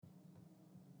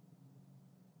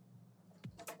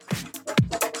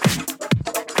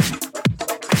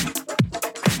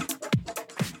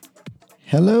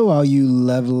Hello, all you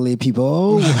lovely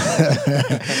people.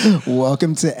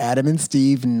 Welcome to Adam and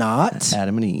Steve Not,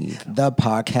 Adam and Eve. the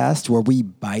podcast where we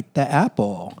bite the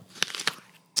apple.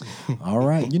 All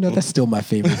right. You know, that's still my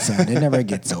favorite sound. It never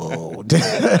gets old.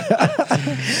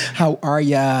 How are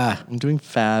ya? I'm doing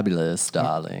fabulous,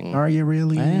 darling. Are you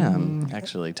really? I am.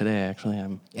 Today I actually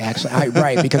am.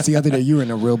 Right, because the other day you were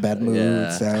in a real bad mood. Yeah.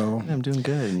 So I'm doing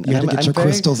good. you had to get your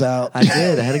crystals out. I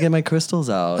did. I had to get my crystals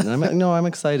out. And I'm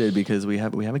excited because we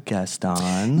have a guest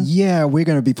on. Yeah, we're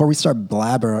gonna before we start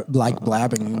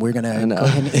blabbing, we're gonna go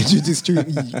ahead and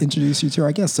introduce you to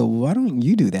our guest. So why don't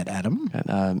you do that, Adam?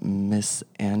 Miss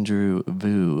Andrew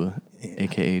Vu,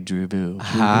 aka Drew Vu.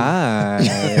 Hi.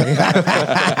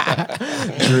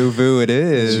 Drew Vu it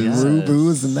is. Yes. Drew Vu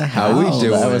is in the house. How we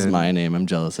doing? That was my name. I'm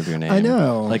jealous of your name. I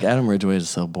know. Like Adam Ridgway is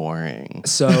so boring.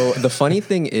 So the funny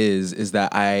thing is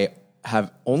that I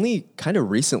have only kind of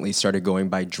recently started going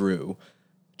by Drew.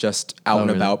 Just out and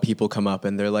really? about, people come up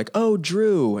and they're like, "Oh,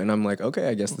 Drew," and I'm like, "Okay,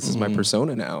 I guess this is my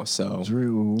persona now." So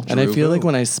Drew. And I feel Vu. like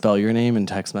when I spell your name in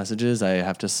text messages, I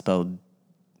have to spell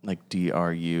like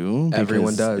DRU.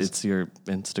 Everyone because does. It's your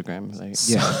Instagram. Right?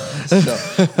 Yeah.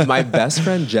 So my best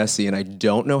friend Jesse, and I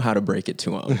don't know how to break it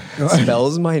to him,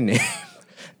 spells my name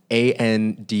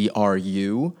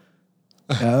Andru,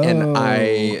 and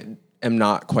I am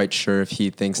not quite sure if he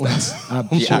thinks that's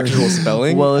the sure actual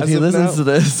spelling. Well, if as he of listens now. to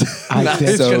this, I now bet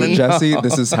he's So, gonna know. Jesse,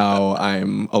 this is how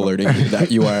I'm alerting you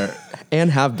that you are and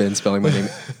have been spelling my name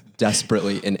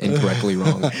desperately and incorrectly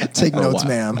wrong. Take for a notes,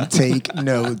 while. ma'am. Take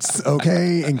notes,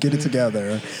 okay, and get it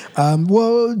together.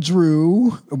 Well,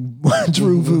 Drew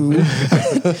Vu,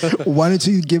 why don't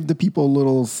you give the people a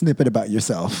little snippet about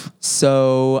yourself?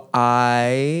 So,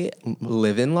 I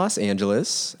live in Los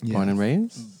Angeles, Born and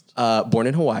raised. born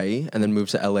in Hawaii, and then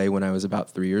moved to LA when I was about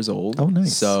 3 years old. Oh,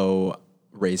 nice. So,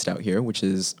 raised out here, which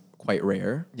is quite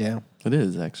rare. Yeah. It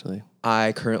is actually.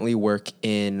 I currently work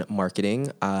in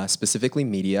marketing, specifically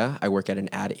media. I work at an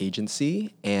ad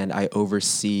agency, and I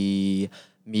oversee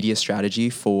media strategy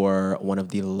for one of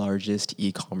the largest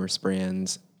e-commerce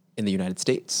brands in the United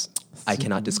States. I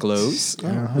cannot disclose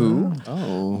who,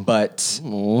 but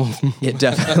it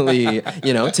definitely,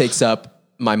 takes up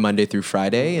my Monday through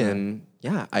Friday. And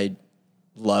yeah, I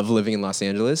love living in Los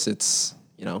Angeles. It's,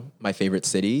 my favorite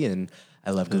city, and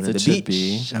I love going to It the should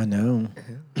beach. be. I know.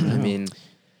 I mean,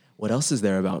 what else is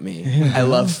there about me? I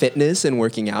love fitness and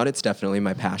working out. It's definitely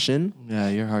my passion. Yeah,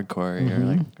 you're hardcore. You're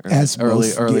like As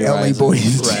most early the LA risers.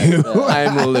 boys do.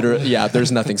 I'm literally,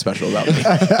 there's nothing special about me.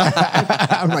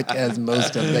 I'm like, as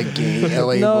most of the gay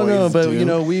LA boys but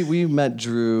do. we met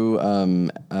Drew.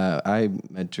 I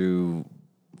met Drew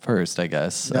first, I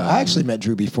guess. No, I actually met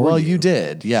Drew before. Well, you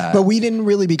did, yeah. But we didn't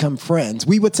really become friends.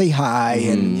 We would say hi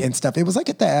and stuff. It was like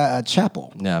at the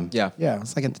chapel. yeah. Yeah.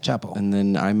 It's like at the chapel. And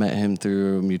then I met him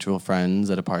through mutual friends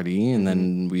at a party, and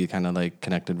then we kind of like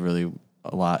connected really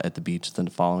a lot at the beach the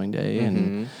following day,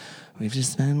 and we've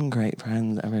just been great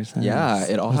friends ever since. Yeah,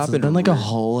 it all It's happened been like a re-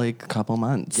 whole couple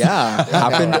months. Yeah, it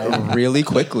happened really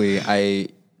quickly. I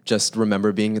just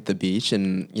remember being at the beach,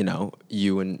 and,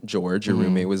 you and George, your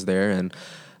roommate, was there, and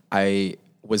I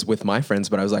was with my friends,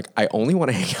 but I was like, I only want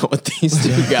to hang out with these two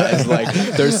guys. Like,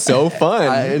 they're so fun.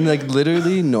 And like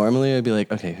literally, normally I'd be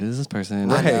like, okay, who's this person?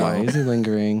 Right. Why is he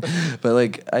lingering? But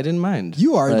like, I didn't mind.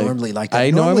 You are Like, normally like that.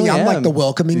 I Normally I'm like am. the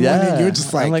welcoming one, and you're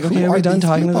just like, I'm like, who okay, are we are done these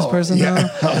talking to this people? person Yeah.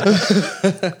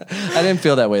 now? I didn't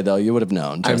feel that way though. You would have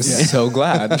known. I'm Trust me. so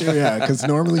glad. Yeah, because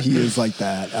normally he is like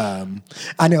that.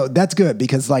 I know that's good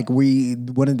because like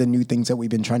one of the new things that we've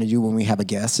been trying to do when we have a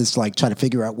guest is to like try to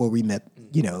figure out where we met,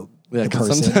 Yeah, the because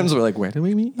person. sometimes we're like, where did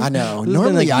we meet? I know. This has been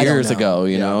Normally, like I don't years know. ago.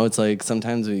 You Yeah. know, it's like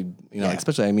sometimes we, Yeah.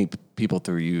 especially I meet people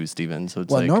through you, Steven. So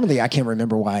it's Well, like normally I can't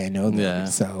remember why I know them. Yeah.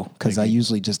 So because I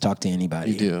usually just talk to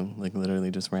anybody. you do, like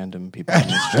literally just random people. on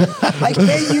the street. Like,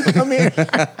 hey, you come here.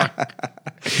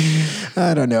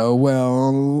 I don't know.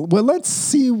 Well, let's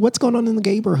see what's going on in the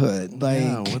neighborhood.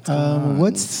 Like, what's going on?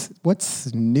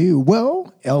 what's new?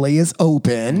 Well, LA is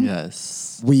open.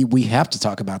 Yes, We have to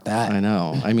talk about that. I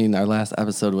know. I mean, our last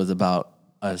episode was about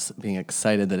us being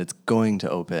excited that it's going to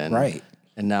open, Right.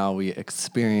 And now we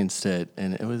experienced it,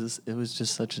 and it was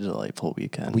just such a delightful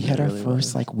weekend. We had It our really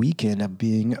first was. weekend of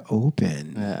being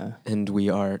open. Yeah. And we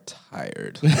are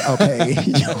tired. Okay.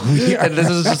 We are- And this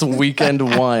is just weekend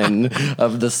one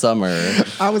of the summer.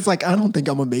 I was like, I don't think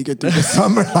I'm gonna make it through the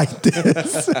summer like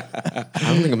this. I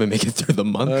don't think I'm going to make it through the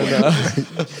month.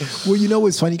 Well,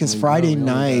 it's funny because Friday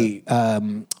night,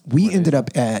 we ended up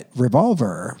at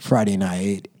Revolver Friday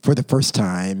night for the first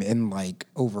time in like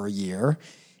over a year.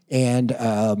 And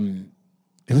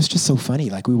It was just so funny.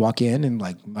 Like we walk in and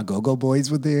like my go-go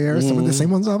boys were there. Some of the same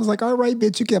ones. I was like, all right,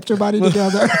 bitch, you kept your body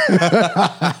together.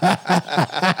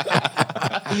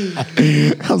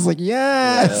 I was like,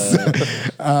 yes.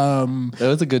 That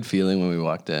was a good feeling when we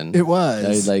walked in. It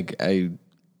was.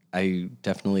 I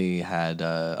definitely had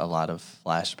a lot of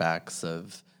flashbacks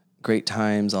of great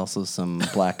times, also some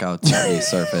blackouts that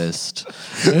resurfaced.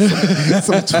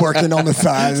 Some twerking on the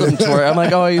side. Some twerk. I'm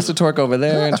like, oh, I used to twerk over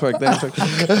there and twerk there.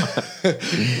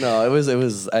 Twerk. No, it was.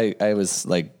 I was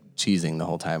like cheesing the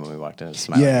whole time when we walked in and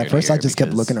smiling. Yeah, ear to first I ear just kept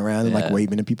because, looking around and like yeah,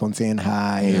 waving to people and saying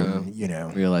hi and, you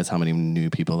know. realize how many new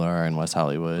people there are in West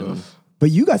Hollywood. But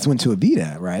you guys went to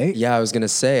Evita, right? Yeah, I was going to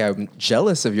say, I'm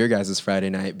jealous of your guys' Friday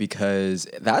night because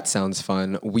that sounds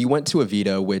fun. We went to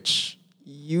Evita, which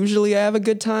usually I have a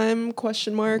good time,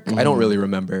 question mark. I don't really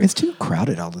remember. It's too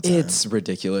crowded all the time. It's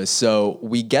ridiculous. So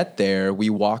we get there,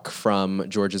 we walk from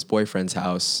George's boyfriend's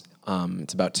house.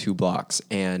 It's about 2 blocks,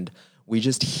 and we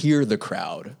just hear the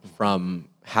crowd from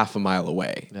half a mile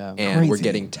away. Yeah. And we're Crazy.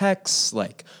 getting texts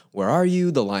like, where are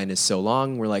you? The line is so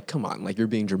long. We're like, come on, like you're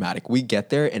being dramatic. We get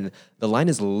there and the line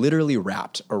is literally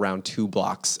wrapped around 2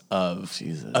 blocks of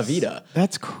Evita.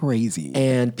 That's crazy.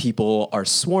 And people are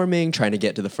swarming, trying to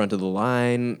get to the front of the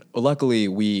line. Luckily,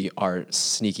 we are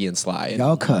sneaky and sly. And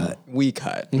Y'all cut. We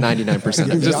cut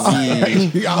 99% of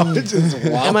the Y'all just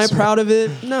Am I proud of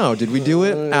it? No. Did we do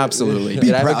it? Absolutely.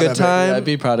 Did I have a proud good of it. time? Yeah, I'd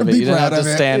be proud of it. Be You didn't have proud to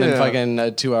of it. stand in Yeah. fucking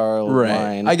a 2-hour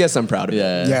line. I guess I'm proud of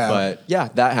Yeah. it. Yeah. But yeah,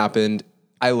 that happened.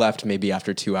 I left maybe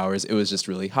after 2 hours. It was just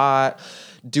really hot.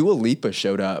 Dua Lipa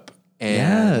showed up.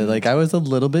 And Yeah, like I was a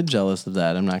little bit jealous of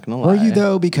that. I'm not gonna lie. Were you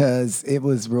though? Because it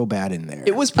was real bad in there.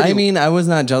 it was pretty. I mean, I was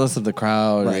not jealous of the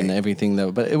crowd Right. and everything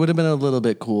though, but it would have been a little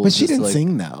bit cool. But she just didn't like-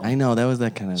 sing, though. I know that was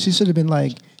that kind of She should have been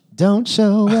like, "Don't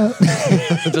show up."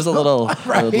 just a little, a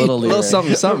little, little lyric.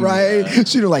 something, something. Right?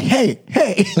 She'd have like, "Hey,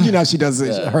 hey," you know, she does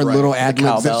her right. little The ad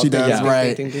libs that cowbell she thing. does, Yeah.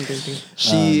 right? Ding, ding, ding, ding.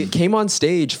 She came on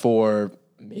stage for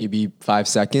maybe 5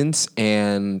 seconds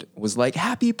and was like,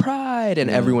 "Happy Pride," and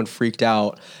everyone freaked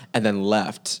out and then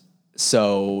left.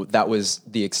 So that was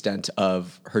the extent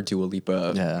of her Dua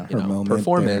Lipa Yeah. you Her know, moment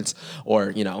performance,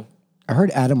 or I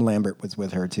heard Adam Lambert was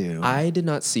with her too. I did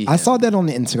not see. I him. saw that on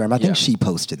the Instagram. I think Yeah. she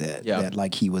posted it. Yeah. That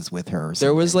like he was with her. Or There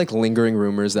something. was like lingering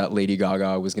rumors that Lady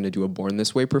Gaga was going to do a Born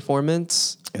This Way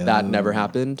performance. That never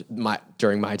happened.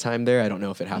 During my time there, I don't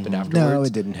know if it happened afterwards. No,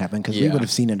 it didn't happen because we Yeah. would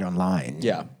have seen it online.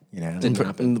 Yeah. You know. Didn't For,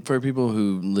 happen. and for people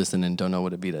who listen and don't know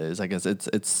what Evita is, I guess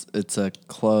it's a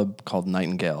club called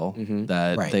Nightingale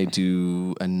that Right. they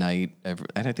do a night every,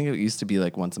 and I think it used to be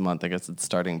like once a month. I guess it's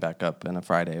starting back up on a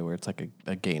Friday where it's like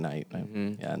a gay night.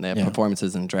 Yeah, and they have Yeah.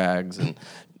 performances and drags and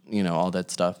all that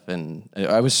stuff. And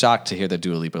I was shocked to hear that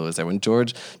Dua Lipa was there. When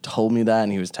George told me that and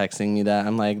he was texting me that,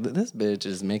 I'm like, this bitch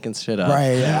is making shit up.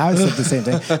 Right. I said the same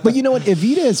thing. But you know what?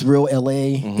 Evita is real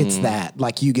LA. Mm-hmm. It's that.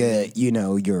 Like you get,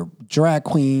 your drag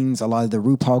queens, a lot of the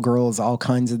RuPaul girls, all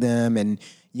kinds of them. And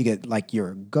you get like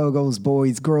your go-go's,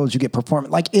 boys, girls, you get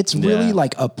performing. Like it's really Yeah.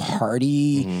 like a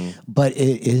party, but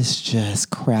it is just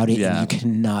crowded Yeah. and you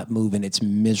cannot move and it's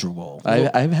miserable.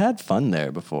 I've had fun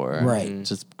there before. Right. It's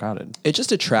just crowded. It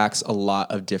just attracts a lot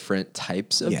of different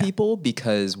types of Yeah. people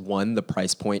because one, the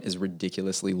price point is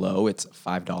ridiculously low. It's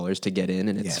 $5 to get in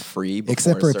and it's Yeah. free. before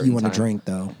Except a for if you certain want to time. drink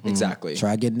though. Exactly.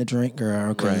 Try getting a drink,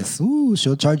 girl. Because Right.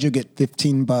 she'll charge you get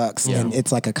 $15 and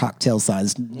it's like a cocktail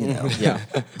size, Yeah.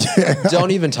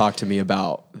 Don't even talk to me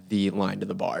about the line to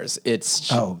the bars. It's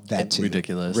that too.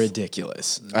 Ridiculous.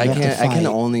 ridiculous. I have to can't. I can fight.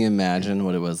 only imagine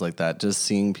what it was like that. Just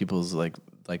seeing people's like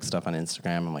stuff on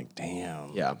Instagram. I'm like,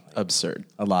 damn. Yeah. Absurd.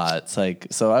 A lot. It's like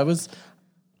so. I was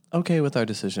okay with our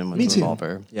decision with Me too.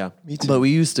 Revolver. Yeah. Me too. But we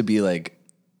used to be like.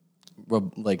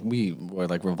 We were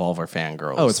like Revolver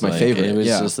fangirls. Oh, it's my Like, favorite. It was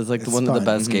Yeah. just it's like It's one of the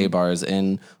fun. best gay bars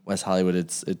in West Hollywood.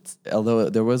 It's although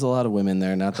there was a lot of women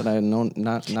there. Not that I know.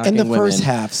 Not In the women. first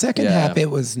half. Second Yeah. half, it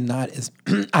was not as.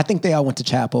 I think they all went to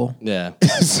chapel. Yeah,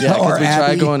 So- yeah. or Because we tried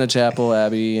Abbey. going to Chapel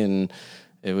Abbey and.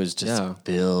 It was just Yeah.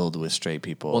 filled with straight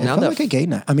people. Well, It now felt that like a gay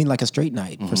night. I mean, like a straight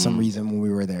night for some reason when we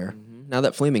were there. now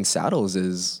that Flaming Saddles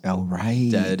is Oh, right.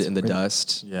 dead in the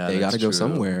dust, yeah, they got to that's go true.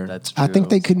 somewhere. That's true. I think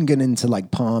they couldn't get into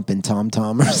like Pomp and Tom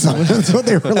Tom or something. So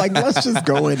they were like, let's just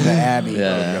go into Abbey.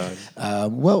 Yeah.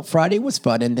 Well, Friday was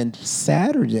fun. And then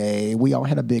Saturday, we all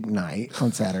had a big night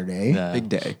on Saturday. Yeah. Big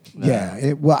day.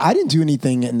 Yeah. Well, I didn't do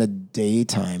anything in the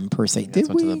daytime per se. Did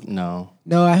Went we? to no.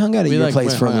 No, I hung out at your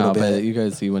place for a hung little out, but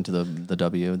bit. you went to the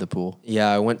W, the pool. Yeah,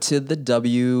 I went to the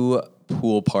W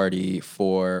pool party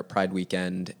for Pride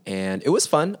weekend and it was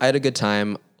fun. I had a good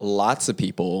time. Lots of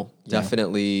people.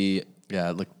 Definitely Yeah,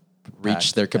 it looked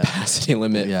reached their capacity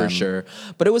limit Yeah. for sure.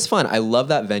 But it was fun. I love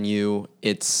that venue.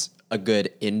 It's a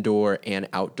good indoor and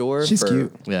outdoor She's for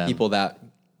cute. Yeah. people that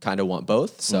kind of want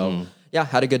both. So yeah,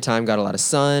 had a good time, got a lot of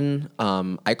sun.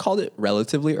 I called it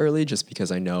relatively early just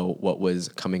because I know what was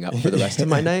coming up for the rest of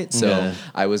my night. So Yeah.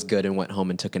 I was good and went home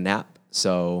and took a nap.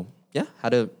 So yeah,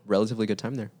 had a relatively good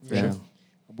time there for sure.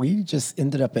 We just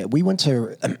ended up we went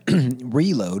to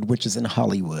Reload, which is in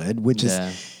Hollywood, which Yeah.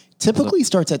 is typically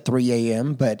starts at 3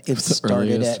 a.m., but it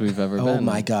started earliest at, we've ever oh been.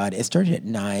 my God, it started at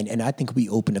 9, and I think we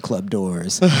opened the club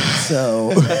doors. So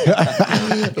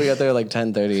We got there like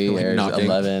 10:30 or knocking.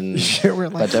 11. we're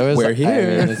like, but there was "We're I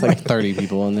here." mean, it's like 30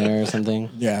 people in there or something.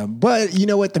 yeah, but you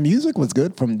know what? The music was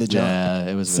good from the jump. Yeah,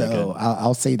 it was really So good.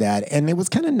 I'll say that. And it was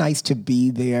kind of nice to be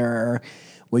there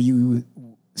where you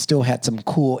still had some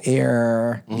cool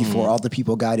air before all the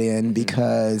people got in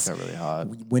because Got really hot.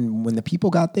 when the people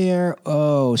got there,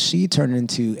 she turned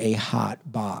into a hot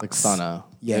box. Like sauna.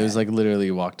 Yeah. It was like literally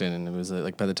you walked in and it was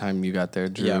like by the time you got there,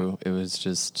 Drew, Yeah. it was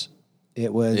just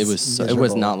It was it was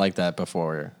miserable. not like that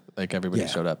before. Like everybody Yeah.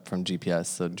 showed up from GPS,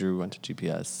 so Drew went to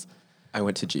GPS. I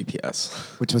went to GPS.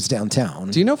 which was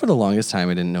downtown. Do you know for the longest time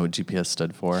I didn't know what GPS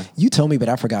stood for? You told me, but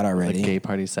I forgot Like already. Gay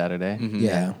Party Saturday.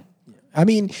 Yeah. I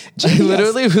mean, I GPS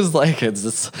literally was like, "It's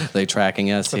this they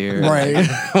tracking us here?" Right.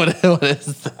 what is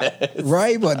this?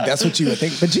 right? But that's what you would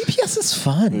think. But GPS is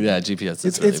fun. Yeah, GPS. Is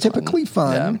It's really typically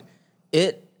fun.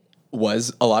 It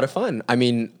was a lot of fun. I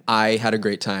mean, I had a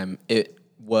great time. It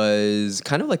was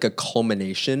kind of like a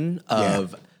culmination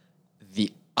of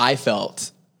I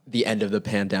felt the end of the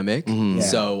pandemic. Yeah.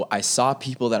 So I saw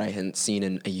people that I hadn't seen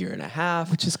in a year and a half,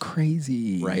 Which is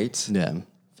crazy. right? Yeah.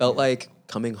 Felt like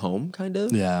coming home, kind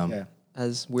of. Yeah. Yeah.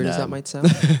 As weird as Yeah. that might sound.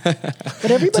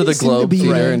 But everybody To the seemed to Globe be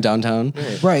Theater in downtown.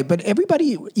 Right, but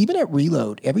everybody, even at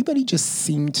Reload, everybody just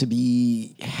seemed to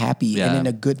be happy and in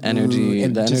a good energy. mood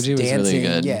and The just energy was dancing. really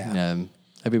good. Yeah.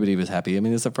 Everybody was happy. I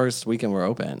mean, it's the first weekend we're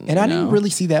open. And I you didn't know? really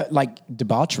see that like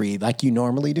debauchery like you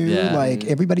normally do. Yeah. Like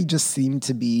everybody just seemed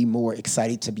to be more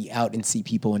excited to be out and see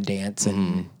people and dance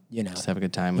and you know Just have a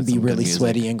good time. With be some good really music.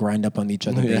 sweaty and grind up on each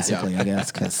other basically, I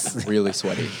guess. Because Really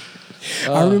sweaty.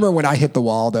 I remember when I hit the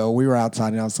wall though, we were outside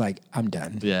and I was like, I'm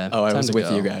done. Yeah. Oh, I time was to with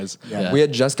go. you guys. Yeah. We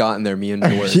had just gotten there, me and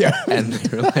Nort. Yeah. And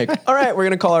they were like, all right, we're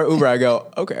going to call our Uber. I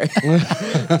go, okay.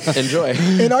 Enjoy.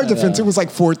 In our defense, it was like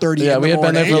 4:30. Yeah, in we the had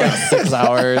been there morning. for like 6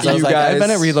 hours. I was You like, I've been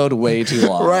guys- at Reload way too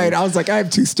long. Right. I was like, I have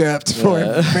 2 steps for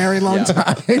a very long Yeah.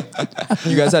 time.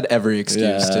 You guys had every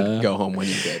excuse to Yeah. go home when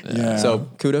you did. Yeah. So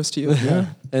kudos to you. Yeah.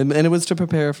 And it was to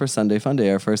prepare for Sunday Fun Day,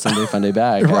 our first Sunday Fun Day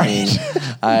back. Right.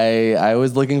 I mean, I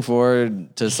was looking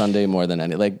forward to Sunday more than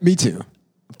any. Like, Me too.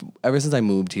 ever since I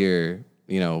moved here,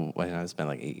 you know, it's been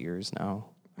like 8 years now.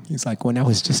 He's like, when I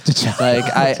was just a child. Like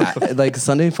I like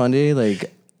Sunday Fun Day,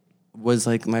 like was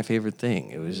like my favorite thing.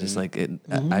 It was just like it.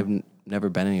 I've never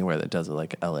been anywhere that does it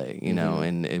like LA, you know,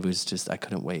 and it was just I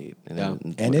couldn't wait. Yeah.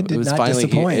 And it did was not finally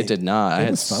disappoint. It did not. I It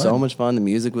had was so fun. much fun. The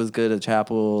music was good at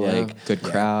Chapel. Yeah. Like Good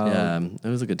crowd. yeah, it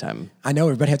was a good time. I know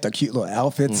everybody had their cute little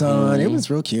outfits on. It was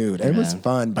real cute. It was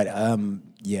fun, but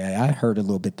yeah, I heard a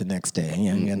little bit the next day.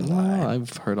 Yeah, I'm gonna lie. Well,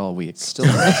 I've heard all week. Still,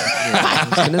 I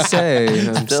was going to say,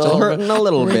 I'm still hurting a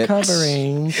little bit.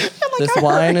 recovering. This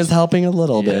wine is helping a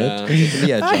little Yeah. bit. Keeping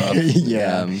the edge up.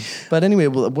 Yeah. But anyway,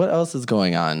 what else is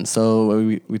going on?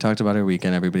 So we talked about our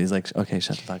weekend. Everybody's like, okay,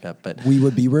 shut the fuck up. But We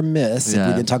would be remiss if we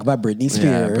Yeah. didn't talk about Britney Spears.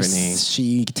 Yeah, Britney.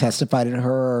 She testified in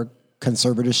her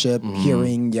conservatorship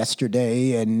hearing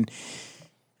yesterday, and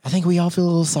I think we all feel a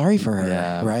little sorry for her,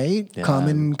 Yeah. right? Yeah.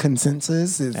 Common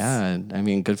consensus is. yeah, I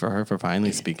mean, good for her for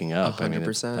finally speaking up. I mean,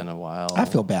 it's 100%. been a while. I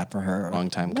feel bad for her.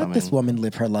 Long time Let this coming. woman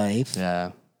live her life.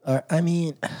 Yeah. I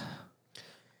mean,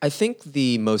 I think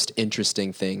the most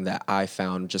interesting thing that I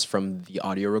found just from the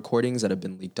audio recordings that have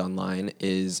been leaked online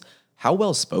is how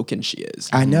well spoken she is.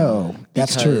 I know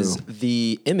that's true. Because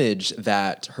the image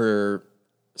that her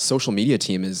social media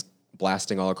team is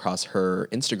blasting all across her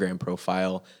Instagram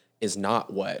profile is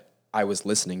not what I was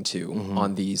listening to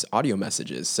on these audio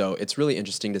messages. So it's really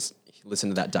interesting to listen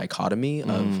to that dichotomy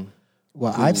of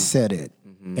Well, I've said it,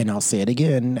 and I'll say it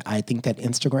again. I think that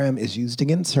Instagram is used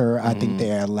against her. I think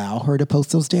they allow her to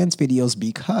post those dance videos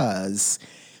because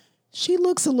she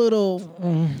looks a little,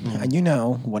 you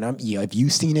know, if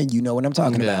you've seen it, you know what I'm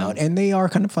talking Yeah. about. And they are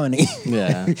kind of funny.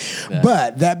 Yeah. Yeah.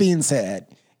 But that being said,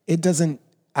 it doesn't,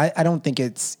 I don't think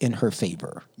it's in her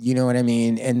favor. You know what I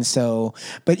mean? And so,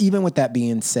 but even with that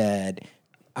being said,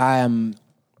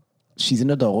 she's an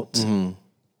adult.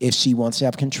 If she wants to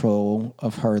have control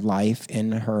of her life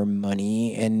and her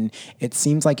money, and it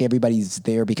seems like everybody's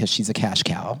there because she's a cash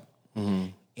cow.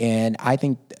 And I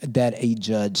think that a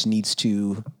judge needs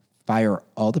to fire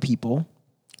all the people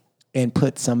and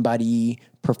put somebody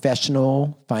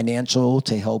professional, financial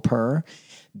to help her.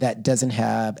 that doesn't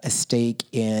have a stake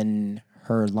in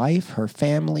her life, her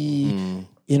family,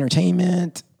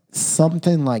 entertainment,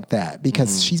 something like that,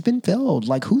 because she's been failed.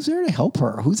 Like, who's there to help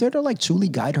her? Who's there to like truly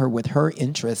guide her with her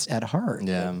interests at heart?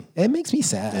 Yeah. It makes me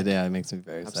sad. It makes me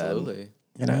very sad. Absolutely.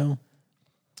 You know?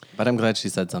 But I'm glad she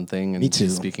said something and Me too.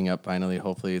 she's speaking up finally.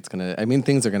 Hopefully it's going to, I mean,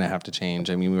 things are going to have to change.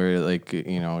 I mean, we were like,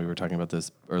 we were talking about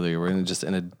this earlier. We're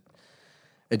in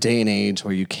a day and age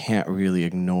where you can't really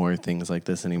ignore things like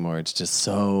this anymore. It's just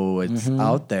so, it's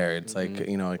out there. It's like,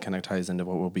 it kind of ties into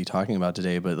what we'll be talking about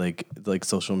today, but like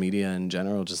social media in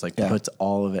general just like puts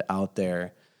all of it out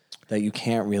there that you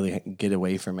can't really get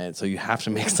away from it. So you have to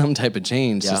make some type of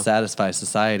change to satisfy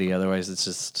society. Otherwise it's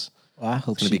just... Well, I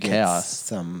hope she gets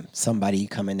chaos. somebody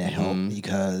coming to help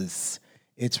because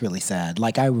it's really sad.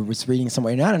 Like I was reading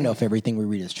somewhere, and I don't know if everything we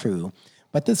read is true,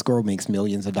 but this girl makes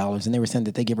millions of dollars, and they were saying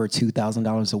that they give her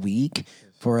 $2,000 a week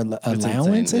for allowance.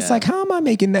 insane, It's like, how am I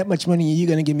making that much money? And you're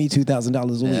gonna give me $2,000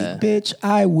 a week, bitch?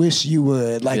 I wish you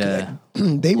would. Like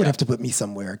they would have to put me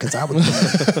somewhere because I would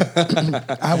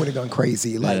I would have gone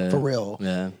crazy, like for real.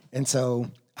 Yeah. And so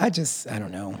I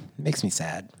don't know. It makes me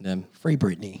sad. Yeah. Free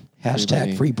Britney.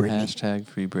 Hashtag free Britney. Hashtag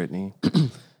free Britney.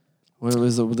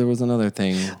 There was another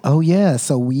thing. Oh, yeah.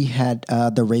 So we had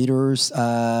the Raiders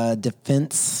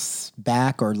defense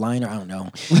back or liner. I don't know.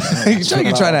 You're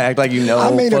trying to act like you know I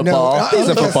made football. a note. He's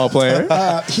a football player.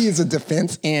 He is a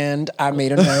defense end. I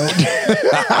made a note.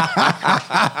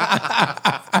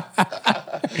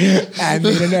 I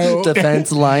made a note.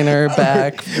 Defense liner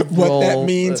back. What roll. that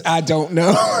means, I don't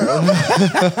know.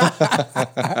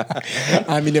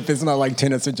 I mean, if it's not like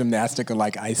tennis or gymnastic or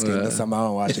like ice skating or something, I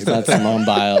don't watch it. It's not Simone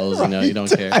Biles, you don't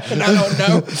care. I don't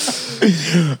know.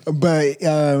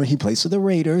 But he plays for the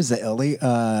Raiders, the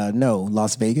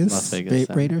Las Vegas,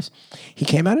 Raiders. He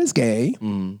came out as gay,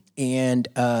 and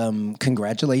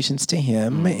congratulations to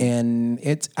him. And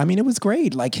it was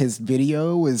great. Like his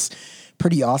video was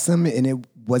pretty awesome, and it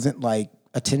wasn't like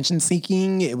attention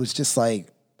seeking. It was just like,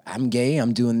 I'm gay,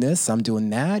 I'm doing this, I'm doing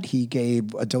that. He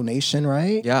gave a donation,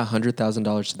 right? Yeah,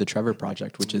 $100,000 to the Trevor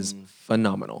Project, which is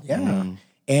phenomenal. Yeah.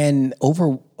 And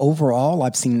overall,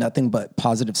 I've seen nothing but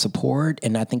positive support.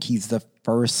 And I think he's the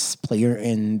first player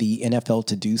in the NFL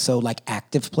to do so, like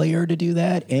active player to do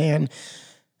that. And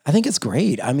I think it's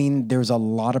great. I mean, there's a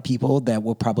lot of people that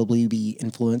will probably be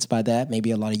influenced by that.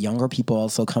 Maybe a lot of younger people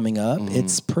also coming up.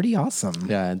 It's pretty awesome.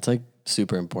 Yeah, it's like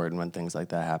super important when things like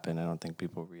that happen. I don't think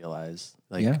people realize,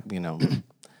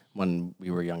 when we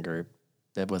were younger,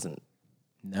 that wasn't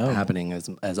happening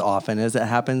as often as it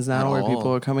happens now, where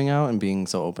people are coming out and being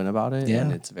so open about it. Yeah.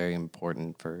 And it's very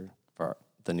important for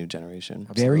the new generation.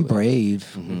 Very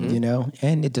brave,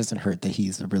 and it doesn't hurt that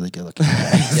he's a really good looking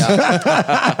guy.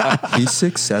 He's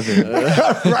 6'7".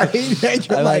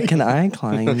 Right? I'm like, can I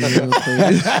climb you,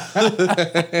 please?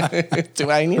 Do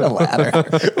I need a ladder?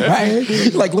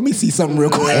 Right? Like, let me see something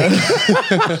real quick.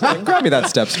 Grab me that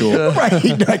step stool.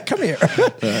 Right? Like, come here.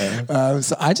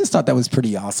 So I just thought that was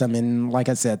pretty awesome. And like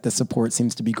I said, the support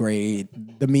seems to be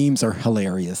great. The memes are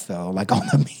hilarious, though. Like, all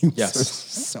the memes are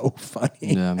so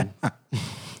funny. Yeah.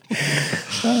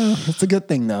 It's a good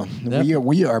thing, though. Yep.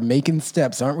 We are making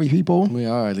steps, aren't we, people? We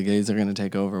are. The gays are going to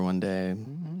take over one day.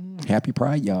 Happy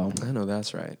Pride, y'all. I know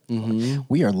that's right.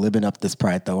 We are living up this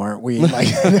pride, though, aren't we? Like,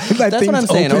 That's what I'm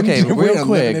saying. open, Okay, we're real living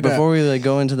quick, it up. before we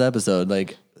go into the episode,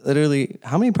 literally,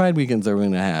 how many Pride weekends are we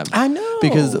going to have? I know.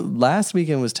 Because last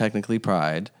weekend was technically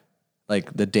Pride,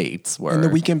 like the dates were. And the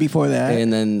weekend before that.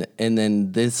 And then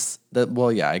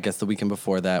I guess the weekend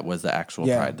before that was the actual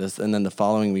Pride. And then the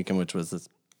following weekend, which was this,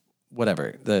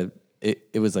 whatever,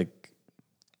 it was like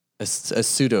a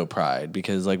pseudo Pride,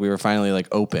 because like we were finally like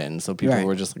open, so people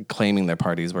were just claiming their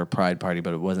parties were Pride party,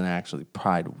 but it wasn't actually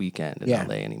Pride weekend in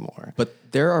LA anymore. But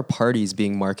there are parties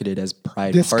being marketed as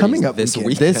Pride This parties coming up this weekend.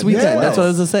 weekend. This weekend, that's what I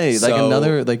was to say. Like So-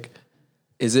 another like.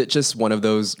 Is it just one of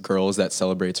those girls that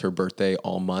celebrates her birthday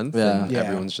all month? Yeah. And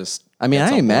everyone's just. I mean, gets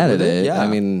I on ain't board mad at with it. Yeah. I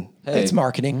mean, hey, It's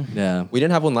marketing. yeah. we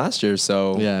didn't have one last year,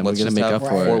 so Yeah, let's we're gonna just make have up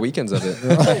for 4 it. weekends of it.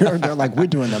 They're like, we're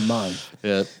doing a month.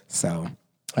 Yeah. So,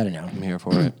 I don't know. I'm here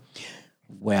for it.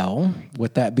 Well,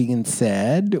 with that being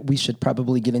said, we should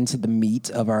probably get into the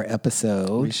meat of our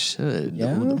episode. We should.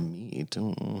 Yeah? Oh, the meat.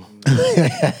 Oh.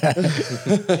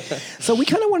 So we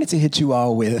kind of wanted to hit you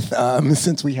all with,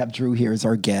 since we have Drew here as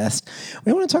our guest,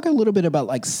 we want to talk a little bit about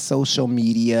like social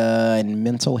media and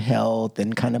mental health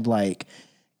and kind of like,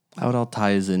 How it all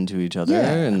ties into each other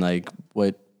and like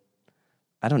what,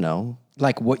 I don't know.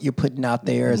 like what you're putting out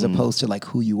there as opposed to like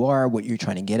who you are, what you're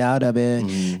trying to get out of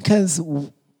it. Because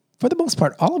for the most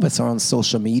part, all of us are on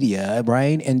social media,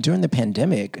 right? And during the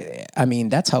pandemic, I mean,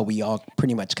 that's how we all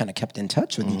pretty much kind of kept in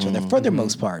touch with each other for the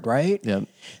most part, right? Yep.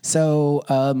 So,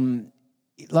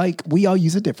 like, we all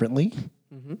use it differently,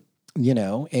 you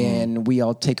know, and we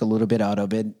all take a little bit out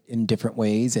of it in different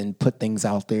ways and put things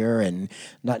out there. And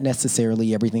not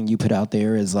necessarily everything you put out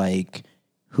there is like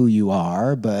who you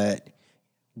are, but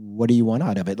what do you want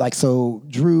out of it? Like, so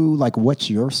Drew, like, what's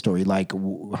your story? Like,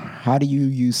 how do you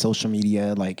use social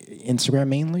media? Like Instagram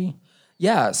mainly?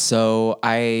 Yeah, so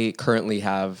I currently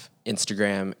have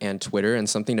Instagram and Twitter, and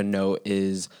something to note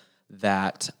is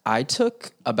that I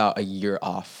took about a year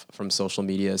off from social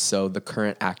media. So the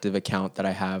current active account that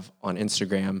I have on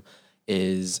Instagram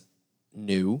is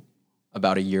new,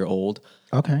 about a year old.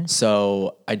 Okay.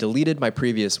 So I deleted my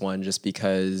previous one just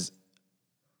because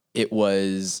it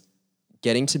was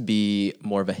getting to be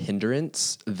more of a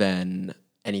hindrance than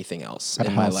anything else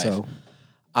in my life. So?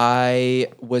 I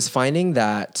was finding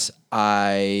that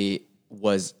I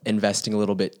was investing a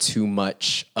little bit too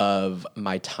much of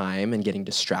my time and getting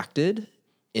distracted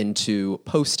into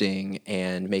posting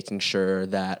and making sure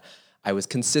that I was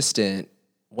consistent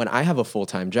when I have a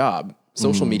full-time job.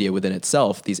 Social media within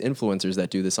itself, these influencers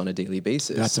that do this on a daily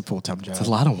basis. That's a full-time job. It's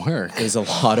a lot of work. Is a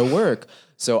lot of work.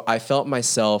 So I felt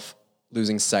myself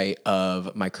losing sight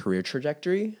of my career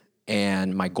trajectory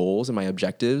and my goals and my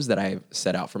objectives that I've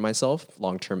set out for myself,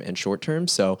 long-term and short-term.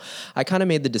 So I kind of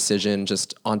made the decision,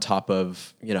 just on top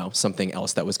of, you know, something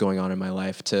else that was going on in my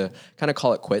life, to kind of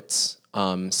call it quits.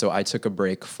 So I took a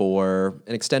break for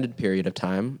an extended period of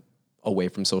time away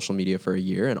from social media for a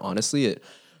year. And honestly, it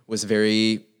was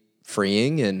very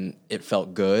freeing and it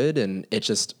felt good. And it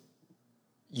just,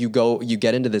 you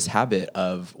get into this habit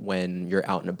of when you're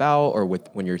out and about, or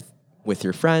when you're with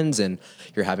your friends and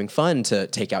you're having fun, to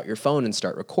take out your phone and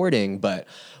start recording. But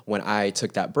when I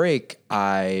took that break,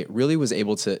 I really was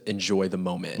able to enjoy the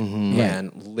moment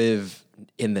and live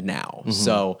in the now.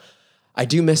 So I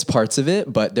do miss parts of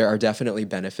it, but there are definitely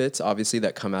benefits, obviously,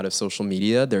 that come out of social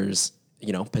media. There's,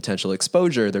 you know, potential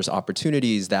exposure. There's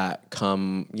opportunities that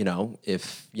come, you know,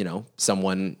 if, you know,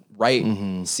 someone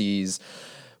sees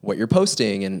what you're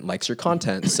posting and likes your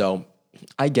content. So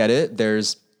I get it.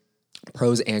 There's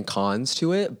pros and cons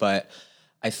to it, but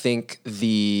I think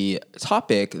the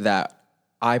topic that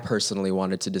I personally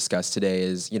wanted to discuss today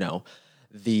is, you know,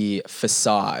 the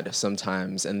facade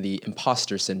sometimes and the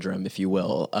imposter syndrome, if you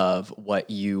will, of what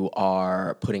you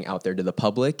are putting out there to the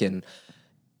public, and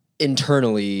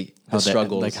internally the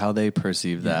struggles, like how they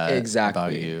perceive that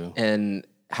about you, and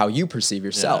how you perceive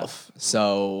yourself. Yeah.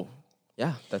 So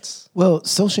yeah, that's... Well,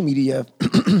 social media,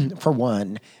 for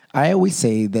one, I always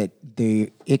say that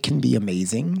it can be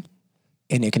amazing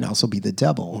and it can also be the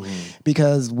devil,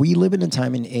 because we live in a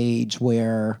time and age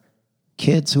where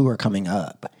kids who are coming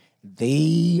up,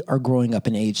 they are growing up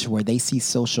in an age where they see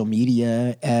social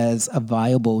media as a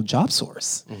viable job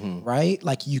source, right?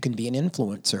 Like, you can be an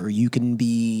influencer, you can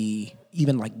be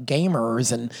even like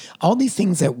gamers and all these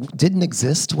things that didn't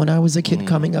exist when I was a kid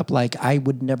coming up. Like, I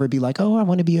would never be like, oh, I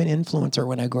want to be an influencer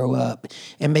when I grow up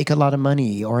and make a lot of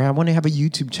money, or I want to have a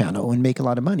YouTube channel and make a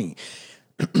lot of money.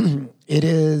 It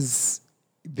is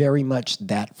very much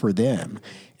that for them.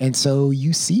 And so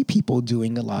you see people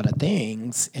doing a lot of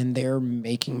things and they're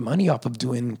making money off of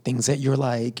doing things that you're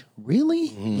like, really?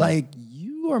 Like,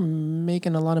 you are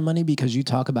making a lot of money because you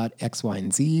talk about X, Y,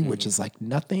 and Z, which is like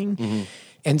nothing.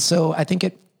 And so I think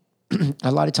it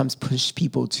a lot of times push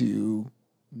people to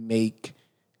make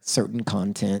certain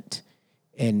content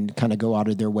and kind of go out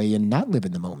of their way and not live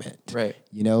in the moment. Right.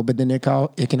 You know, but then it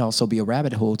can also be a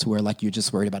rabbit hole to where, like, you're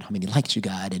just worried about how many likes you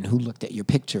got and who looked at your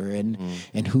picture and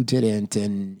who didn't.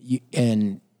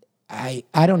 And I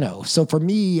don't know. So for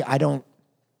me, I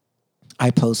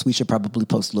post. We should probably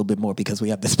post a little bit more because we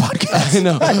have this podcast. I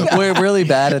know. We're really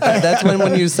bad at that. That's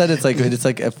when you said it's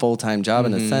like a full-time job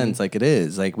in a sense. Like, it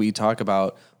is. Like, we talk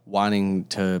about wanting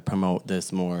to promote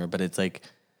this more, but it's like,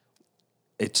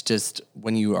 it's just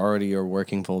when you already are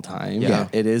working full-time,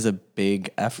 it is a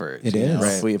big effort. It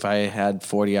is. Right. If I had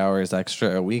 40 hours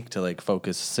extra a week to like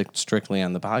focus strictly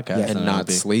on the podcast and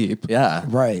not sleep. Yeah.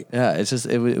 Right. Yeah. It's just,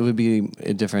 it would be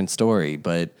a different story,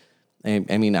 but I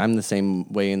mean, I'm the same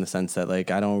way in the sense that, like,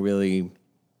 I don't really,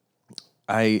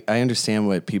 I understand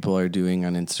what people are doing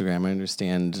on Instagram. I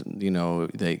understand, you know,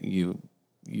 that you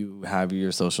have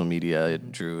your social media,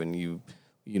 Drew, and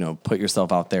you know, put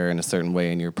yourself out there in a certain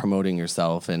way and you're promoting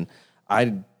yourself. And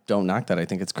I don't knock that. I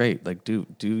think it's great. Like, do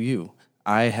you.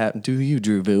 Do you,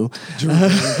 Drew Vu.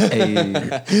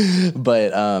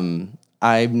 But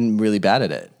I'm really bad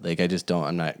at it. Like, I just don't,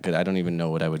 I'm not good. I don't even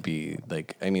know what I would be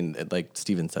like. I mean, like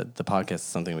Steven said, the podcast is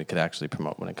something we could actually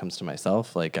promote when it comes to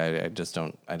myself. Like, I just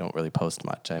don't, I don't really post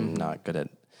much. I'm not good at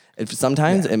it.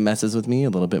 Sometimes it messes with me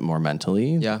a little bit more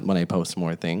mentally when I post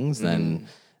more things than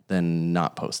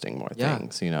not posting more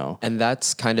things, you know? And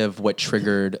that's kind of what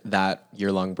triggered that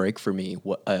year-long break for me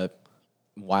a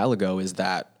while ago, is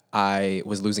that I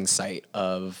was losing sight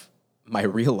of my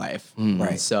real life.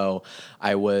 Right. So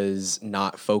I was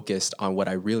not focused on what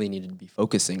I really needed to be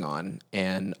focusing on.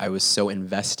 And I was so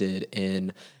invested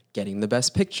in getting the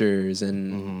best pictures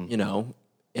and, you know,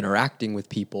 interacting with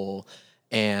people.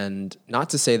 And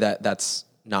not to say that that's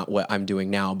not what I'm doing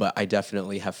now, but I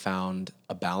definitely have found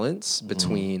a balance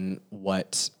between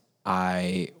what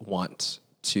I want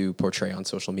to portray on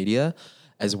social media,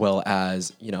 as well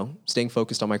as, you know, staying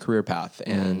focused on my career path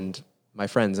and my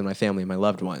friends and my family and my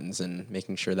loved ones, and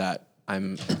making sure that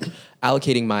I'm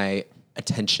allocating my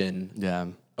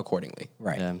attention accordingly.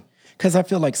 Right. Yeah. Because I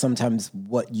feel like sometimes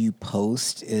what you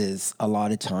post is a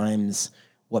lot of times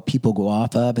what people go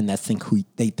off of, and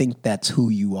they think that's who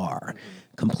you are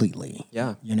completely.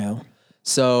 Yeah. You know?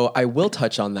 So I will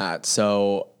touch on that.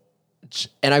 So,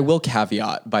 and I will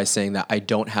caveat by saying that I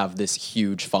don't have this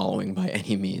huge following by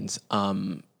any means.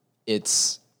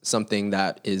 It's something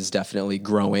that is definitely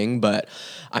growing, but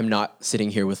I'm not sitting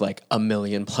here with like 1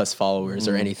 million+ followers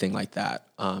or anything like that.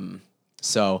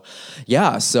 So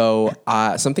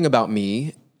something about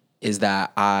me is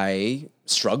that I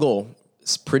struggle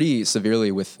pretty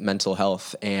severely with mental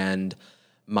health, and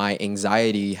my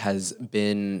anxiety has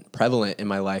been prevalent in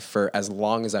my life for as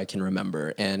long as I can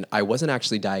remember. And I wasn't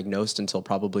actually diagnosed until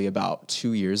probably about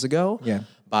 2 years ago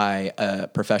by a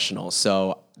professional.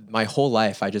 So my whole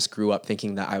life, I just grew up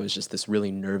thinking that I was just this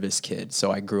really nervous kid.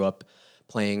 So I grew up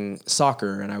playing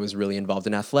soccer, and I was really involved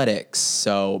in athletics.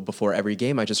 So before every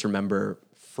game, I just remember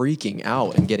freaking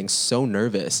out and getting so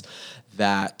nervous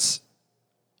that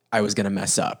I was going to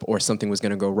mess up, or something was going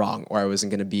to go wrong, or I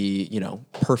wasn't going to be, you know,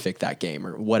 perfect that game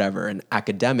or whatever. And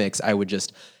academics, I would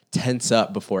just tense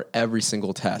up before every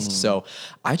single test. So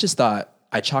I just thought,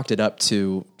 I chalked it up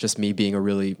to just me being a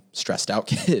really stressed out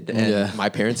kid, and my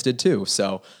parents did too.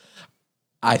 So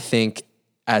I think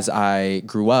as I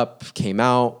grew up, came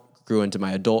out, grew into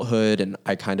my adulthood, and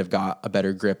I kind of got a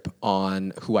better grip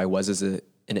on who I was as an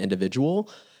individual,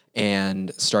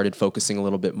 and started focusing a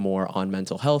little bit more on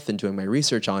mental health and doing my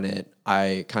research on it,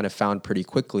 I kind of found pretty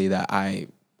quickly that I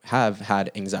have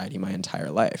had anxiety my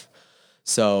entire life.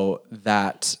 So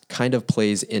that kind of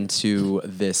plays into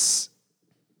this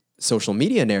social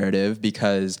media narrative,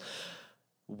 because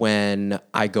when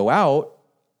I go out,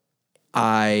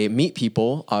 I meet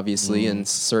people, obviously, and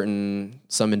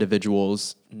some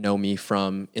individuals know me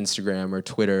from Instagram or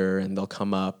Twitter, and they'll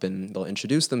come up and they'll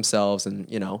introduce themselves. And,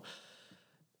 you know,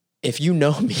 if you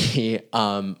know me,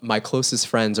 my closest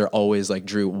friends are always like,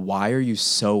 Drew, why are you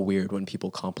so weird when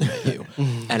people compliment you?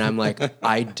 And I'm like,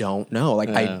 I don't know. Like,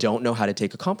 I don't know how to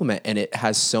take a compliment. And it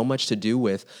has so much to do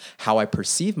with how I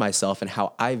perceive myself and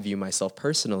how I view myself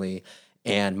personally,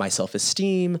 and my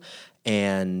self-esteem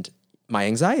and my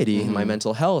anxiety and my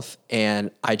mental health.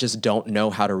 And I just don't know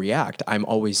how to react. I'm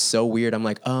always so weird. I'm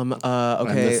like, okay, I'm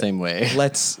the same way.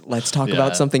 let's talk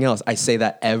about something else. I say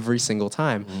that every single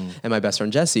time. And my best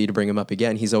friend Jesse, to bring him up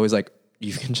again, he's always like,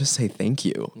 you can just say thank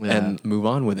you and move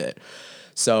on with it.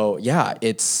 So yeah,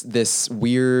 it's this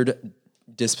weird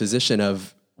disposition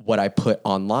of what I put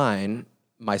online.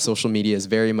 My social media is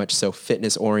very much so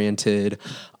fitness oriented.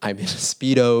 I'm in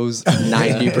Speedos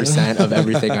 90% of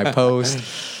everything I post.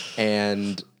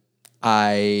 And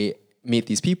I meet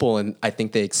these people, and I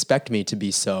think they expect me to be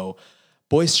so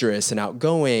boisterous and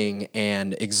outgoing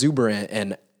and exuberant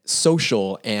and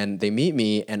social. And they meet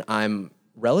me, and I'm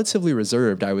relatively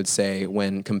reserved, I would say,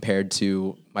 when compared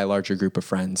to my larger group of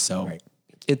friends. So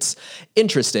it's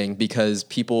interesting, because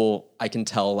people, I can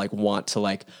tell, like, want to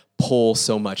like pull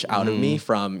so much out of me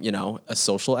from, you know, a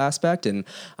social aspect. And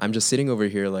I'm just sitting over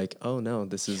here like, oh no,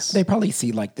 this is... They probably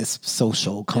see like this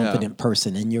social, confident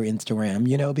person in your Instagram,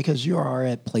 you know, because you are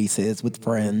at places with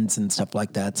friends and stuff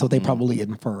like that. So they probably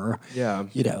infer,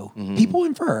 you know, people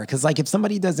infer. Because like if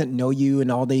somebody doesn't know you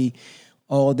and all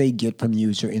they get from you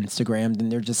is your Instagram, then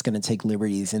they're just going to take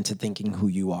liberties into thinking who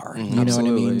you are. You know what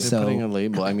I mean? They're putting a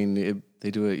label. I mean, they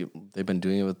do it. They've been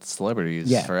doing it with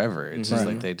celebrities forever. It's just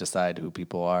like they decide who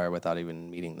people are without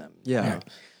even meeting them. Yeah. You know?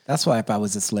 That's why if I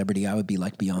was a celebrity, I would be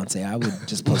like Beyonce. I would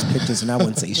just post pictures and I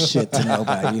wouldn't say shit to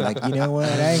nobody. Like, you know what?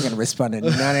 I ain't going to respond to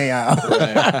none of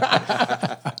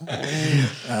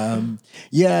y'all.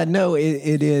 Yeah, no,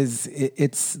 it is.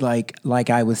 It's like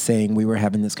I was saying, we were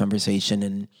having this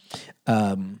conversation,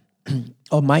 and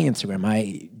on my Instagram,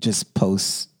 I just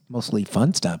post mostly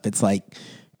fun stuff. It's like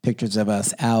pictures of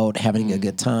us out having a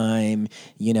good time.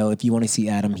 You know, if you want to see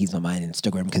Adam, he's on my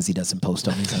Instagram because he doesn't post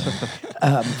on his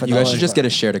own. You guys should just get a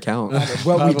shared account.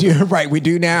 Well, we do, right? We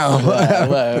do now for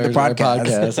the Our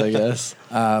podcast. I guess.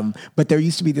 But there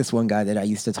used to be this one guy that I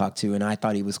used to talk to, and I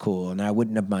thought he was cool, and I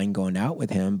wouldn't have mind going out with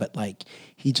him. But like,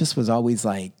 he just was always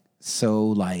like so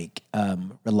like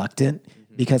reluctant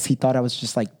because he thought I was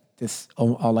just like this.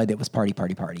 All I did was party.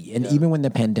 And even when the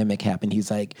pandemic happened,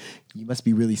 he's like, "You must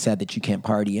be really sad that you can't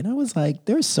party." And I was like,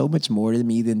 "There's so much more to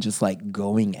me than just like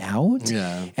going out."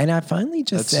 Yeah. And I finally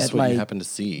just That's said, just what like, you happen to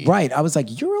see. right. I was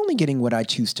like, "You're only getting what I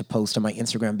choose to post on my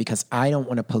Instagram because I don't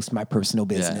want to post my personal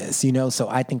business, you know? So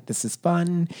I think this is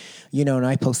fun, you know, and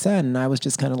I post that. And I was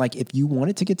just kind of like, if you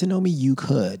wanted to get to know me, you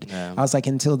could. Yeah. I was like,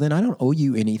 until then, I don't owe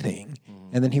you anything.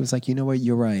 And then he was like, you know what?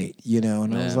 You're right. You know,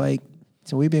 and I was like,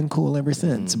 so we've been cool ever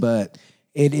since. But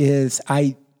it is,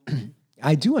 I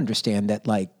do understand that,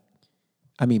 like,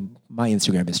 I mean, my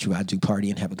Instagram is true. I do party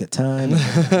and have a good time,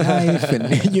 and life,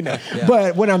 and you know.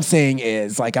 But what I'm saying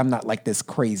is, like, I'm not like this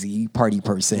crazy party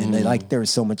person. Like, there's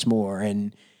so much more,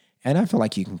 and I feel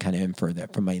like you can kind of infer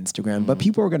that from my Instagram. But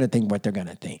people are gonna think what they're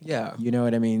gonna think. Yeah. You know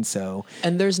what I mean? So,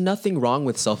 And there's nothing wrong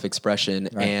with self-expression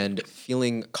and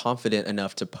feeling confident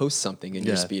enough to post something in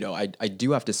your Speedo. I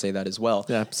do have to say that as well.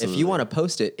 Yeah, If absolutely. you want to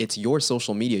post it, it's your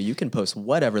social media. You can post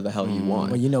whatever the hell you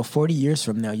want. well, you know, 40 years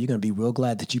from now, you're gonna be real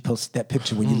glad that you posted that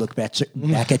picture when you look back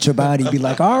at your body. Be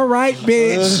like, all right,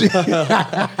 bitch.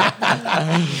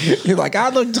 You're like, I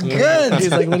looked good. He's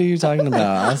like, "What are you talking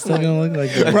about? I'm still gonna look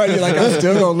like that." Right, you're like, I'm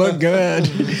still gonna look good.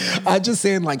 I'm just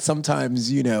saying, like, sometimes,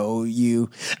 you know,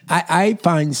 I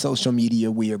find social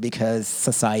media weird because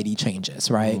society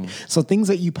changes, right? So things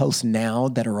that you post now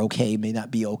that are okay may not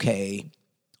be okay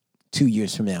 2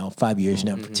 years from now, 5 years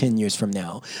from now, 10 years from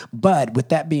now. But with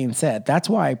that being said, that's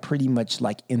why I pretty much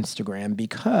like Instagram,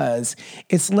 because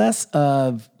it's less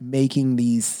of making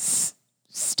these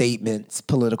statements,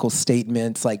 political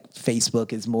statements. Like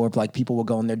Facebook is more of like people will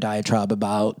go on their diatribe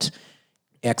about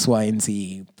X, Y, and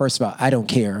Z. First of all, I don't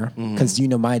care because, you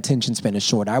know, my attention span is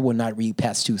short. I will not read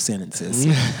past 2 sentences.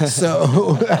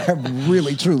 So I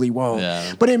really, truly won't.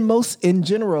 Yeah. But in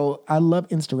general, I love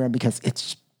Instagram because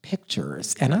it's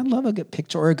pictures, and I love a good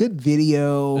picture or a good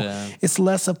video. Yeah. It's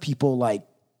less of people like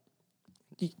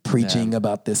preaching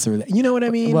about this or that. You know what I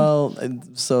mean? Well,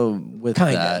 so with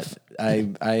Kind that, of.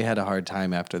 I had a hard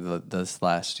time after this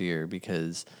last year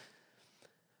because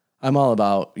I'm all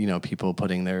about, you know, people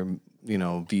putting their, you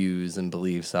know, views and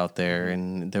beliefs out there,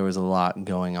 and there was a lot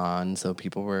going on. So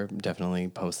people were definitely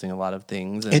posting a lot of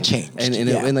things. And, It changed,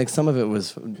 and like a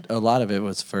lot of it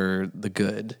was for the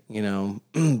good, you know,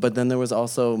 but then there was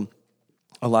also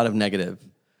a lot of negative.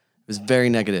 It was very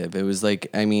negative. It was like,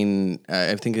 I mean,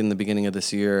 I think in the beginning of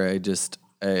this year, I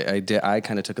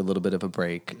kind of took a little bit of a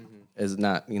break, as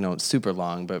not, you know, super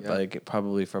long, but like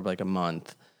probably for like a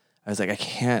month. I was like,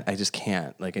 I just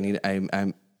can't. Like,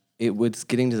 it was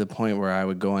getting to the point where I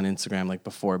would go on Instagram like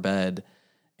before bed,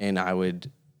 and I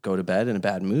would go to bed in a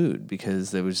bad mood because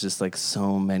there was just like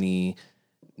so many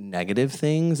negative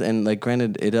things. And like,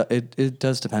 granted, it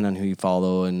does depend on who you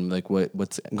follow and like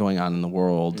what's going on in the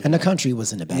world. and the country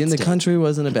was in a bad And state. the country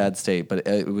was in a bad state, but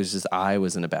it was just I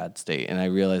was in a bad state, and I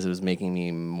realized it was making me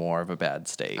more of a bad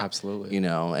state. Absolutely. You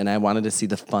know, and I wanted to see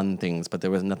the fun things, but there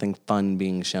was nothing fun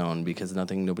being shown because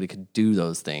nobody could do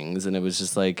those things, and it was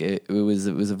just like it was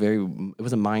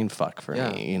a mind fuck for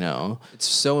me. You know, It's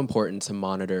so important to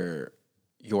monitor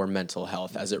your mental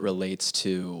health as it relates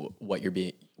to what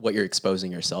you're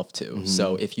exposing yourself to.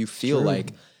 So if you feel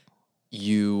like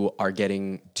you are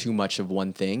getting too much of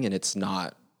one thing and it's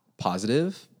not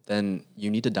positive, then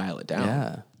you need to dial it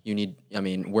down.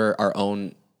 Yeah. We're our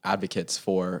own advocates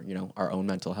for, you know, our own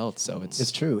mental health. So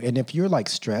It's true. And if you're like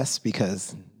stressed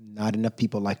because not enough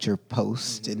people liked your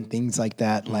post and things like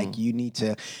that, like you need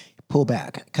to pull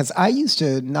back. Because I used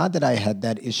to, not that I had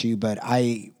that issue, but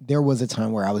there was a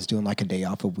time where I was doing like a day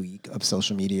off a week of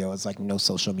social media. It was like no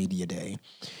social media day.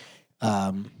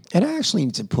 And I actually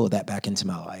need to pull that back into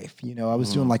my life. You know, I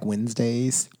was doing like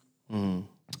Wednesdays.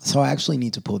 So I actually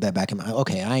need to pull that back in my,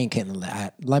 okay, I ain't getting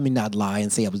that. Let me not lie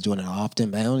and say I was doing it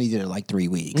often, but I only did it like 3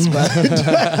 weeks. But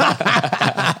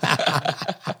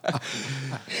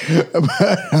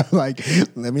like,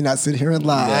 let me not sit here and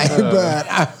lie. But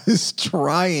I was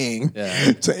trying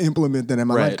to implement that in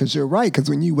my life. Because you're right. Because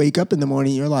when you wake up in the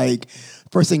morning, you're like,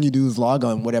 first thing you do is log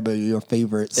on whatever your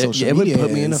favorite social media is. It would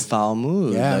put me in a foul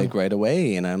mood like right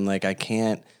away, and I'm like, I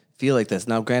can't feel like this.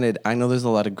 Now, granted, I know there's a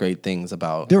lot of great things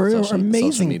about There are social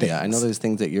amazing media. things. I know there's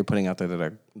things that you're putting out there that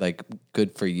are like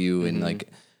good for you and like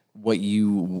what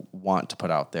you want to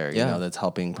put out there, you Yeah. know, that's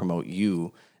helping promote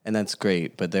you. And that's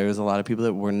great. But there's a lot of people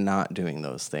that were not doing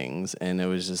those things. And it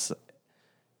was just,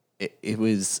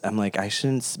 I'm like, I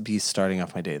shouldn't be starting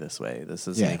off my day this way. This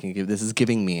is this is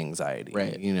giving me anxiety.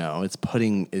 Right. You know,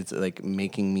 it's like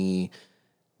making me,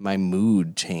 my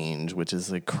mood change, which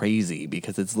is like crazy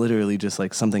because it's literally just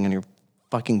like something on your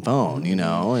fucking phone, you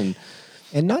know? And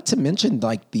not to mention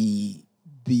like the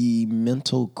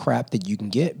mental crap that you can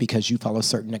get because you follow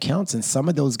certain accounts, and some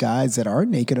of those guys that are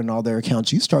naked on all their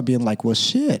accounts, you start being like, well,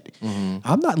 shit,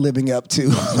 I'm not living up to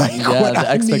like what the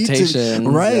I need to, expectations,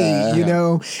 right? You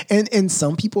know, and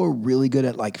some people are really good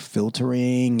at like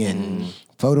filtering and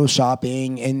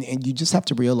photoshopping, and you just have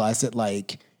to realize that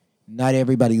like not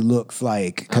everybody looks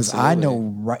like, because I know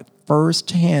right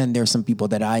firsthand there's some people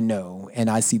that I know and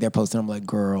I see their post and I'm like,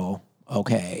 girl,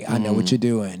 okay, I know what you're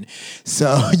doing.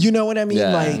 So, you know what I mean?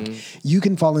 Yeah. Like, you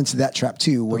can fall into that trap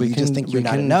too, where you just think you're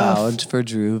not enough. Vouch for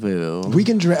Drew Vu. We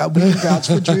can vouch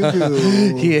for Drew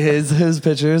Vu. His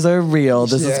pictures are real.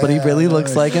 This is what he really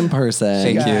looks like in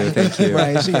person. Thank you.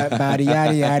 Right, she got body,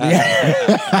 yada,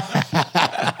 yada.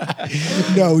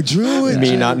 No, Drew and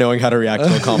Me not knowing how to react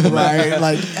to a compliment. right,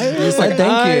 like, He's like,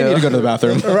 thank I you. need to go to the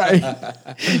bathroom.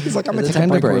 right. He's like, I'm gonna Is it take a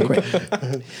time to break real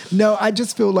quick. No, I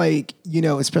just feel like, you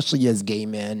know, especially as gay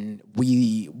men,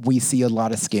 we see a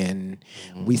lot of skin.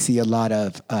 We see a lot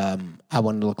of I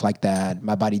want to look like that.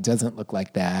 My body doesn't look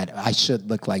like that. I should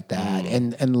look like that.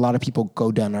 And a lot of people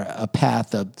go down a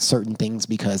path of certain things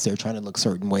because they're trying to look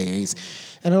certain ways.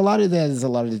 And a lot of that is a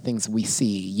lot of the things we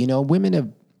see. You know,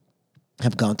 women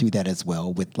have gone through that as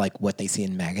well with like what they see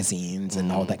in magazines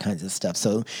and all that kinds of stuff.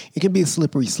 So it can be a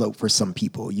slippery slope for some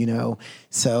people, you know?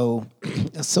 So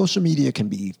social media can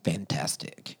be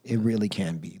fantastic. It really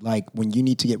can be. Like when you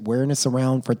need to get awareness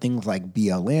around for things like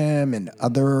BLM and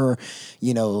other,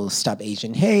 you know, Stop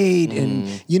Asian Hate.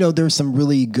 And, you know, there's some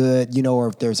really good, you know, or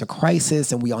if there's a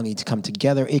crisis and we all need to come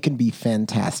together, it can be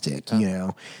fantastic, you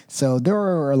know? So there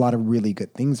are a lot of really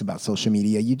good things about social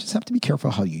media. You just have to be careful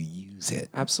how you use it.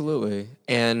 Absolutely.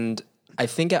 And I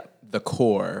think at the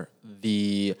core,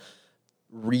 the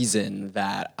reason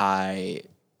that I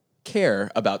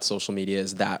care about social media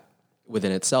is that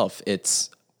within itself, it's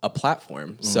a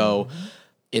platform. So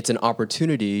it's an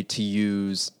opportunity to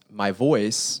use my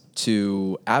voice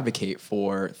to advocate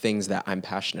for things that I'm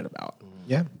passionate about.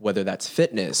 Yeah. Whether that's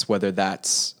fitness, whether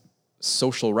that's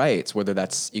social rights, whether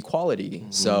that's equality.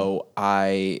 So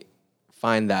I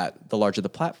find that the larger the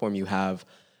platform you have,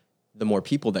 the more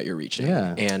people that you're reaching.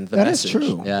 Yeah. And the That is message.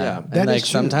 true. Yeah. That And like is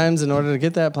true. sometimes in order to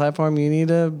get that platform, you need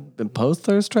to post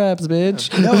thirst traps, bitch.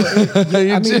 No,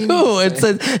 You I mean, do.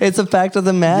 It's a fact of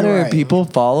the matter. You're right. People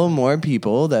follow more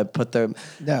people that put their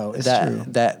No, it's that true.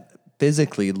 that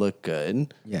physically look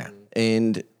good. Yeah.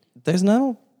 And there's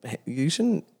you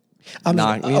shouldn't I mean,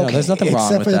 not, you know, there's nothing wrong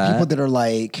except with for the that. people that are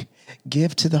like,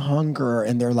 give to the hunger,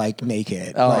 and they're like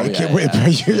naked. Oh, like, yeah,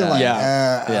 you're yeah. like,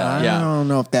 Yeah. I Yeah. don't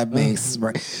know if that makes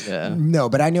right. Yeah. No,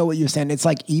 but I know what you're saying. It's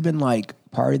like even like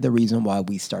part of the reason why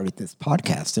we started this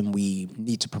podcast and we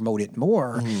need to promote it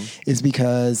more is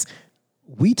because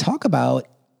we talk about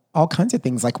all kinds of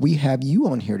things. Like we have you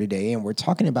on here today and we're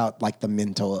talking about like the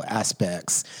mental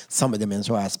aspects, some of the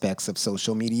mental aspects of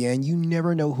social media, and you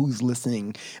never know who's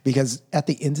listening, because at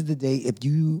the end of the day, if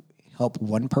you help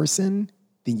one person,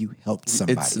 then you helped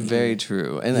somebody. It's very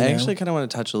true. And I know? actually kind of want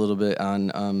to touch a little bit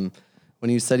on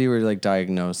when you said you were like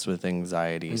diagnosed with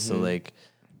anxiety. So like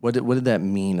what did that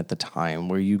mean at the time?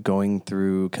 Were you going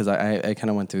through, because I kind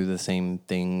of went through the same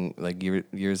thing like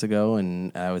years ago,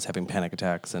 and I was having panic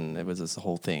attacks and it was this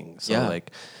whole thing. So Yeah.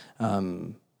 like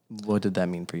what did that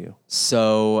mean for you?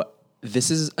 So this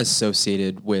is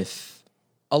associated with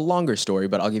a longer story,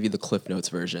 but I'll give you the Cliff Notes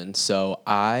version. So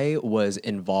I was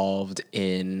involved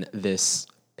in this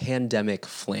pandemic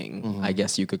fling, I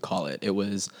guess you could call it. It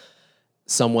was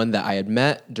someone that I had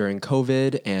met during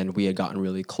COVID, and we had gotten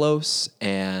really close,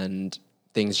 and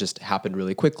things just happened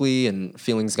really quickly and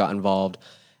feelings got involved,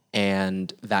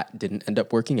 and that didn't end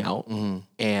up working out.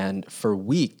 And for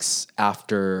weeks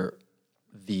after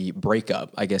the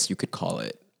breakup, I guess you could call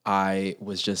it, I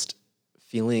was just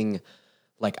feeling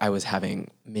like I was having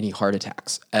mini heart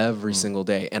attacks every single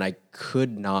day, and I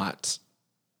could not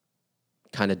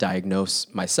kind of diagnose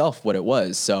myself what it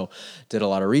was. So did a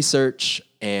lot of research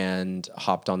and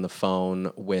hopped on the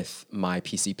phone with my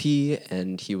PCP,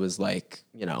 and he was like,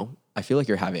 you know, I feel like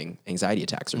you're having anxiety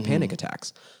attacks or panic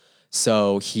attacks.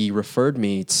 So he referred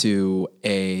me to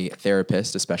a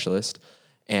therapist, a specialist,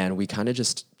 and we kind of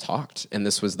just talked. And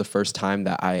this was the first time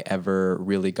that I ever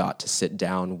really got to sit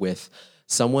down with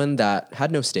someone that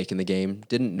had no stake in the game,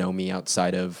 didn't know me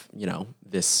outside of, you know,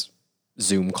 this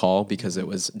Zoom call because it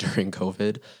was during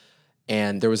COVID,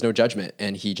 and there was no judgment,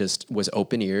 and he just was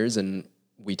open ears, and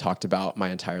we talked about my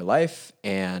entire life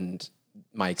and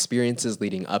my experiences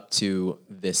leading up to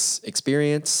this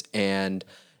experience. And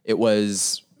it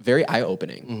was very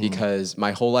eye-opening because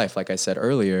my whole life, like I said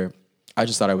earlier, I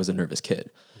just thought I was a nervous kid.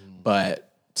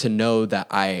 But to know that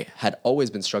I had always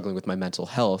been struggling with my mental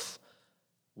health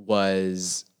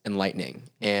was enlightening.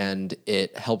 And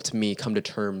it helped me come to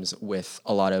terms with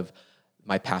a lot of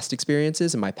my past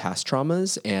experiences and my past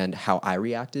traumas and how I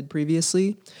reacted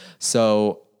previously.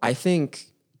 So I think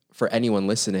for anyone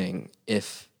listening,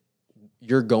 if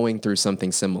you're going through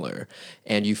something similar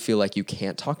and you feel like you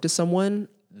can't talk to someone,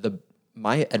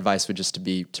 my advice would just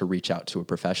be to reach out to a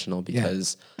professional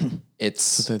because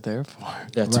That's what they're there for.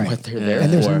 that's Right. what they're there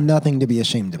And there's for. nothing to be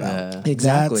ashamed about.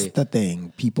 Exactly. That's the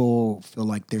thing. People feel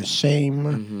like there's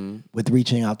shame with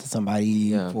reaching out to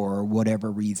somebody for whatever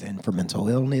reason, for mental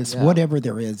illness, whatever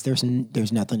there is. There's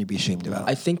nothing to be ashamed about.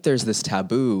 I think there's this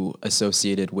taboo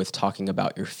associated with talking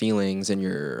about your feelings and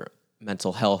your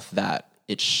mental health that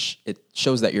it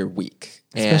shows that you're weak.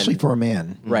 Especially And- for a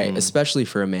man. Right, especially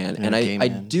for a man. And gay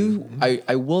man.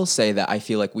 I will say that I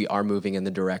feel like we are moving in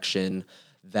the direction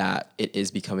that it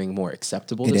is becoming more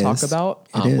acceptable to talk is. about,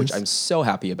 It which is. I'm so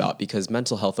happy about because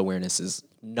mental health awareness is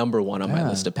number one on my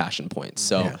list of passion points.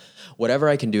 So whatever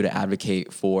I can do to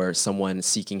advocate for someone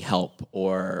seeking help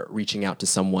or reaching out to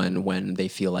someone when they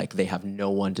feel like they have no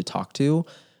one to talk to,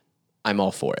 I'm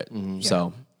all for it.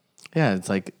 So Yeah, it's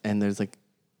like, and there's like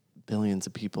billions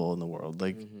of people in the world.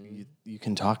 Like you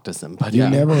can talk to somebody. You're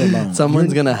never alone.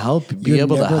 Someone's gonna help. Be you're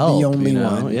able to never the help. only you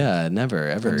know? one. Yeah, never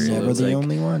ever. You're never It's the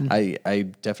only one. I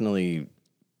definitely,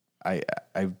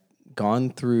 I've gone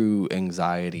through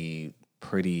anxiety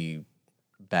pretty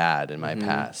bad in my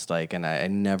past. Like, and I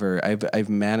never. I've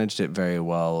managed it very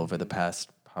well over the past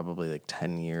probably like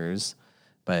 10 years,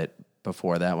 but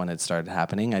before that, when it started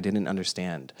happening, I didn't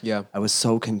understand. Yeah. I was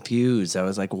so confused. I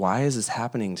was like, why is this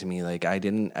happening to me? Like, I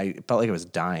felt like I was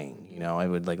dying. You know, I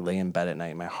would like lay in bed at night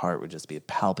and my heart would just be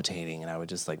palpitating and I would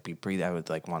just like be breathing. I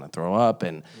would like want to throw up.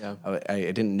 And I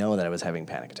didn't know that I was having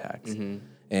panic attacks.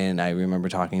 And I remember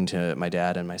talking to my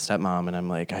dad and my stepmom and I'm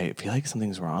like, I feel like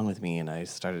something's wrong with me. And I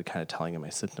started kind of telling him my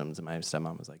symptoms and my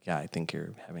stepmom was like, yeah, I think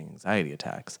you're having anxiety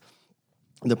attacks.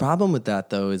 The problem with that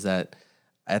though, is that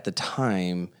at the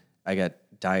time, I got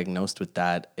diagnosed with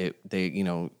that. They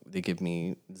give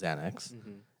me Xanax,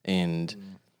 and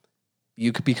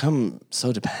you could become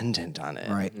so dependent on it.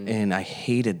 Right. And I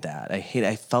hated that.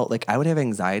 I felt like I would have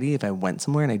anxiety if I went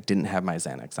somewhere and I didn't have my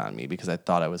Xanax on me because I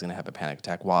thought I was going to have a panic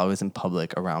attack while I was in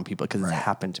public around people because it's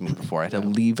happened to me before. I had to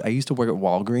leave. I used to work at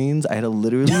Walgreens. I had to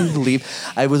literally leave.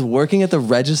 I was working at the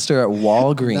register at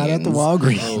Walgreens. Not at the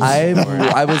Walgreens.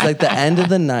 I was like the end of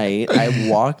the night. I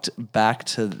walked back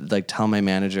to like tell my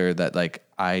manager that like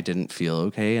I didn't feel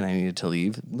okay and I needed to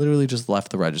leave. Literally just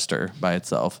left the register by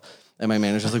itself. And my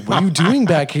manager was like, what are you doing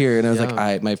back here? And I was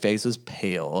like, my face was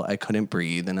pale. I couldn't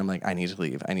breathe. And I'm like, I need to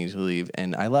leave. I need to leave.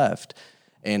 And I left.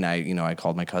 And I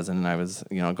called my cousin and I was,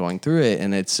 going through it.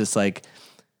 And it's just like,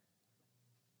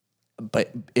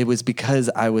 but it was because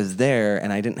I was there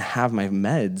and I didn't have my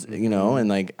meds, and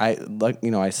like,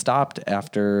 I stopped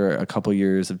after a couple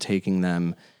years of taking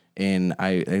them and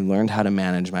I learned how to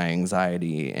manage my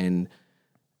anxiety and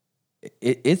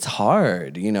it's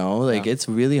hard, it's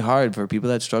really hard for people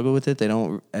that struggle with it.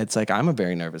 It's like, I'm a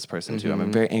very nervous person too. I'm a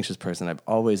very anxious person. I've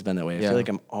always been that way. I feel like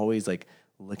I'm always like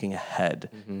looking ahead,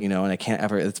 and I can't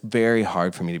ever, it's very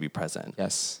hard for me to be present.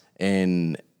 yes.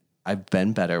 And I've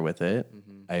been better with it.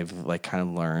 I've like kind of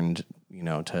learned,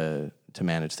 to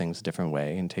manage things a different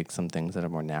way and take some things that are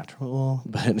more natural,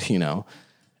 but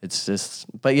it's just,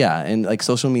 but yeah. And like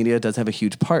social media does have a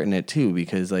huge part in it too,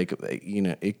 because like,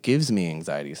 it gives me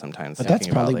anxiety sometimes. But that's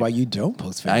thinking about, probably like, why you don't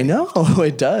post very I know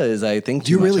it does. I think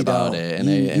too You much really about don't. it. And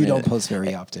You don't post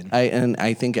very often.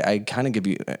 I think I kind of give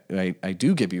you, I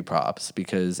do give you props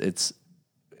because it's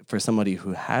for somebody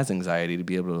who has anxiety to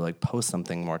be able to like post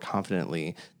something more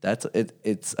confidently.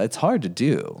 It's hard to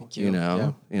do,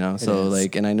 so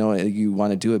like, and I know you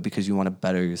want to do it because you want to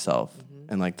better yourself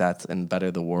and like and better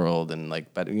the world and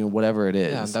like better, whatever it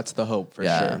is. Yeah, that's the hope for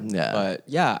Yeah, sure. yeah. But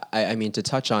yeah, I mean, to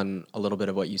touch on a little bit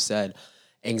of what you said,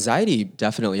 anxiety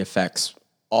definitely affects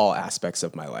all aspects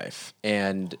of my life.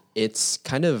 And it's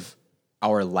kind of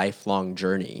our lifelong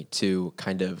journey to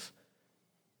kind of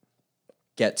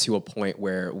get to a point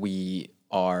where we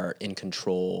are in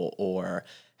control or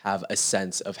have a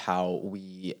sense of how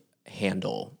we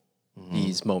handle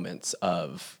these moments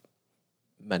of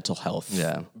mental health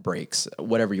breaks,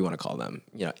 whatever you want to call them,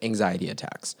 anxiety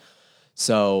attacks.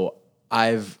 So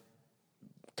I've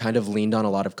kind of leaned on a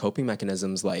lot of coping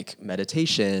mechanisms like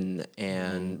meditation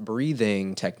and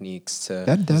breathing techniques to.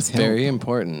 That does help. Very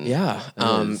important. Yeah.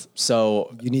 is.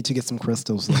 So You need to get some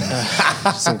crystals.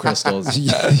 some crystals.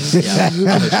 Yeah. I'll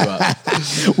hit you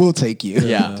up. We'll take you.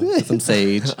 Yeah. Some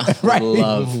sage. Right.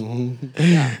 Love.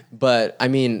 But I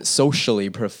mean, socially,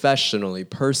 professionally,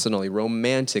 personally,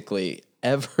 romantically,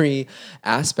 every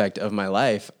aspect of my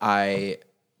life, I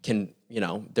can,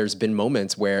 there's been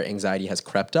moments where anxiety has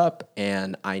crept up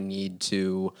and I need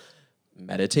to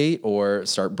meditate or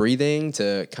start breathing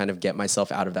to kind of get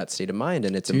myself out of that state of mind.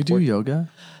 And it's Do you do yoga?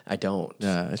 I don't.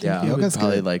 Yeah, I think you would Yoga's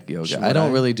probably good. like yoga. Should I don't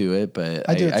I? really do it, but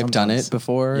I do it I've done sometimes. it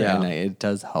before, Yeah. and it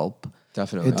does help.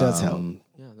 Definitely. It does help.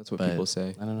 Yeah, that's what But people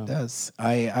say. I don't know. It does.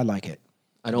 I like it.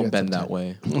 I don't Yeah, bend sometimes. that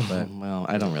way. But Well,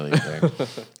 I don't really either.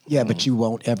 Yeah, but you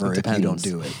won't ever if you don't depends.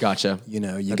 do it. gotcha. You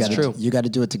know, you That's got true. you got to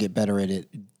do it to get better at it.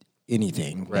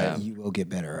 Anything, Right. but you will get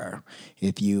better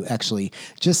if you actually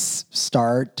just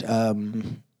start.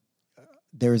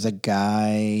 There's a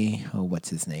guy. Oh, what's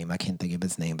his name? I can't think of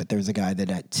his name, but there's a guy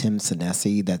Tim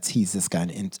Senesi. He's this guy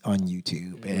on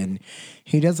YouTube, and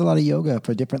he does a lot of yoga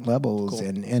for different levels.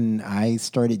 And I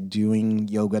started doing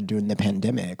yoga during the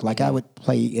pandemic. Like I would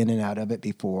play in and out of it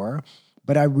before,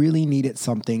 but I really needed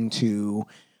something to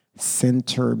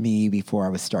center me before I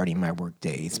was starting my work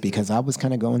days because I was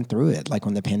kind of going through it. Like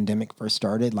when the pandemic first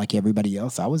started, like everybody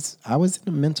else, I was in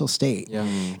a mental state. Yeah.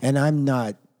 And I'm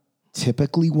not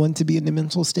typically one to be in the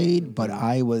mental state, but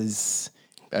I was.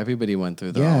 Everybody went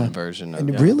through their Yeah. own version of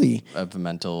And really, of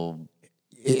mental.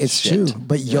 it's Shit. true.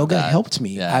 But yoga that. helped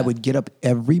me. Yeah. I would get up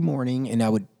every morning and I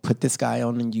would put this guy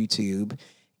on YouTube,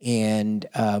 and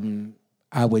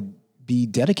I would be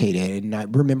dedicated. And I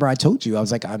remember I told you, I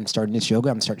was like, I'm starting this yoga.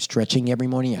 I'm starting stretching every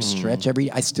morning. I stretch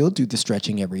I still do the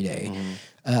stretching every day.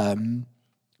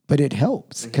 But it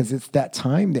helps because it's that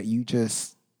time that you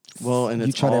just. Well, and You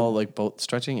it's try to- all like both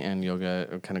stretching and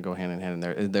yoga kind of go hand in hand.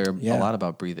 And they're Yeah. a lot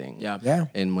about breathing. Yeah. Yeah.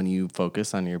 And when you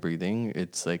focus on your breathing,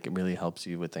 it's like it really helps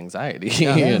you with anxiety.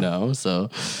 Yeah. You know, so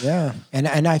Yeah, and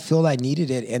I feel I needed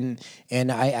it,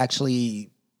 and I actually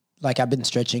like I've been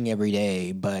stretching every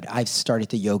day, but I've started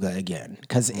the yoga again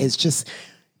because it's just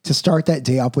to start that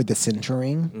day off with the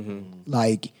centering.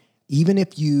 Like even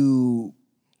if you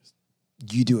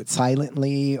do it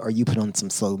silently or you put on some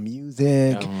slow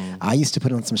music. I used to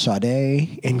put on some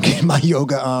Sade and get my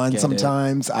yoga on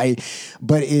sometimes. I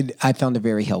found it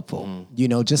very helpful. You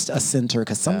know, just a center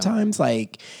because sometimes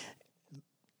like.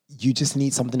 You just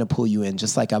need something to pull you in.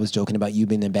 Just like I was joking about you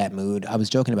being in a bad mood. I was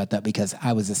joking about that because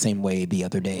I was the same way the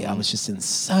other day. I was just in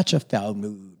such a foul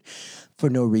mood for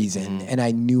no reason. And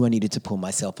I knew I needed to pull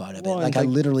myself out of it. Like I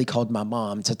literally called my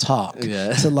mom to talk,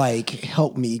 to like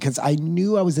help me because I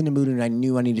knew I was in the mood and I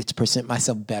knew I needed to present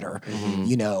myself better,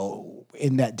 you know,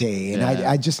 in that day. And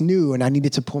I just knew and I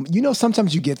needed to pull, you know,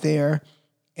 sometimes you get there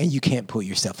and you can't pull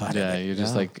yourself out of it. you're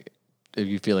just like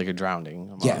you feel like you're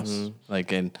drowning. Almost. Yes.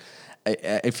 Like and.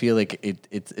 I feel like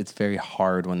it's very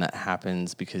hard when that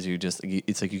happens because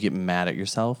it's like you get mad at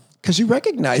yourself Because you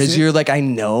recognize it. because you're like I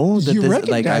know that You this like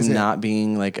recognize I'm it. not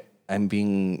being like I'm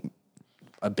being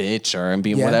a bitch or I'm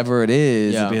being Yeah. whatever it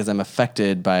is Yeah. because I'm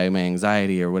affected by my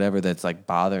anxiety or whatever that's like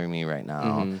bothering me right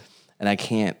now and I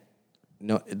can't.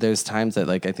 No, there's times that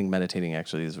like I think meditating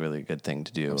actually is a really good thing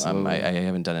to do. I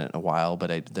haven't done it in a while,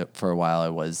 but for a while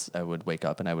I would wake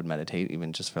up and I would meditate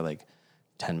even just for like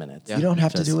 10 minutes. You don't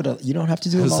have to do it. You don't have to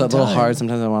do it. It's a little hard.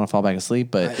 Sometimes I want to fall back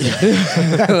asleep, but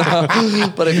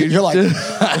but if You're like,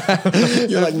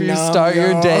 if you start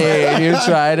your day and you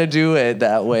try to do it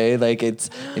that way, like and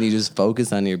you just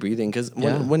focus on your breathing. Because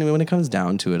when it comes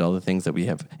down to it, all the things that we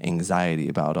have anxiety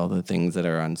about, all the things that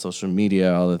are on social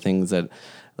media, all the things that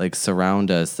like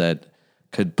surround us that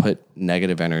could put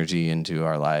negative energy into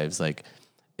our lives, like.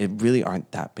 It really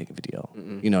aren't that big of a deal.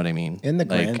 You know what I mean? in the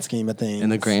Like, grand scheme of things. in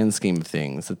the grand scheme of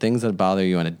things, the things that bother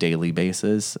you on a daily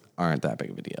basis aren't that big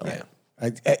of a deal.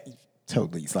 Yeah.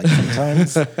 Totally. It's like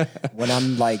sometimes when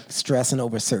I'm like stressing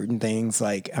over certain things,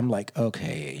 like I'm like,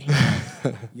 okay,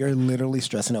 you're literally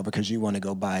stressing over because you want to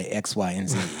go buy X, Y, and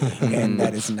Z. And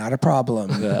that is not a problem.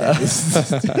 That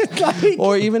is like,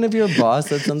 Or even if your boss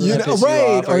said something You that know, pissed you right,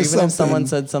 off, or or even if someone something.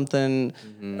 said something,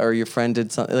 or your friend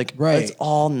did something, like Right. it's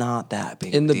all not that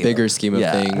big. In a the deal. bigger scheme of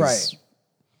Yeah. things, Right.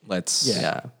 let's.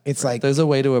 Yeah, it's like, there's a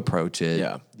way to approach it.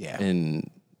 Yeah. Yeah.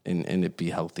 And it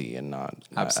be healthy and not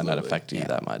Absolutely. affect you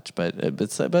that much. But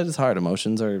it's hard.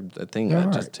 Emotions are a thing that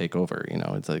hard. just take over. You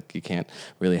know, it's like you can't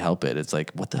really help it. It's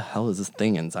like, what the hell is this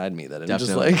thing inside me that I'm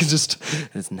Definitely. just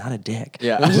like it's not a dick.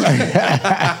 Yeah.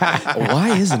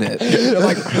 Why isn't it?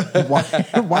 like,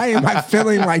 why am I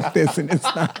feeling like this? And it's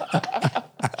not.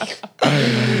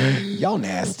 Y'all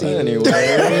nasty. Anyway,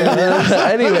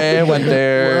 I went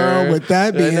there. Well, with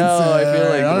that being said, I feel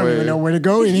like I don't we're- even know where to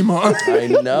go anymore. I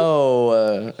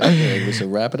know. I feel like we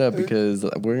should wrap it up because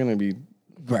we're gonna be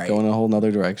Right. going a whole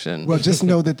nother direction. Well, just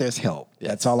know that there's help.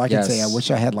 That's all I can Yes. say. I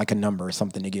wish I had like a number or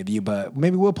something to give you, but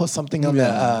maybe we'll post something on the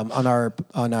on our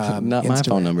Not Instagram. my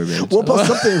phone number, bitch. We'll post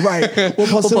something right. We'll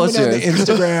post We'll post something on the yours.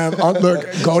 Instagram.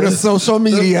 Look, go to social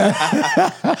media.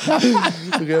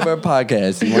 We have our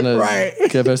podcast. You want to Right.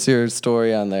 give us your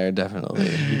story on there? Definitely,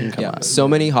 you can come on. So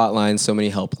many hotlines, so many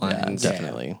Yeah, helplines.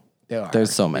 definitely. There are.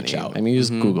 There's so many. out. I mean, you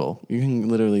just Google. You can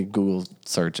literally Google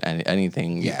search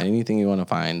anything. Yeah. Anything you want to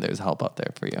find. There's help out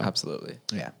there for you. Absolutely.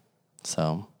 Yeah.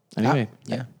 So anyway,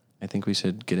 yeah. I think we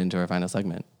should get into our final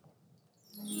segment.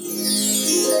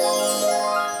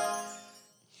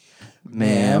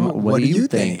 Ma'am, what do you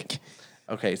think?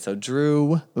 Okay, so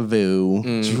Drew Vu.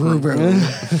 Drew Boo.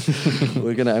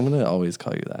 I'm gonna always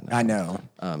call you that now. I know.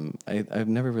 I've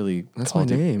never really That's called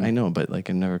my you. name. I know, but like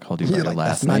I've never called you by You're your like,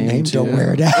 last that's my name. too. Don't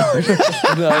wear it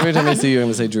out. No, every time I see you, I'm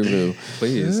gonna say Drew Vu.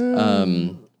 Please. We're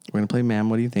gonna play Ma'am,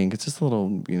 what do you think? It's just a little,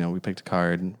 we picked a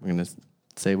card. We're gonna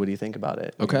say what do you think about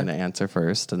it. Okay. We're gonna answer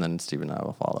first, and then Steve and I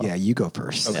will follow. Yeah, you go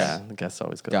first. Yeah, the guests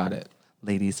always go. Got first. it.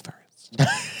 Ladies first.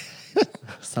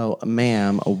 So,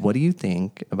 ma'am, what do you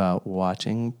think about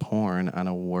watching porn on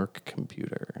a work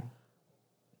computer?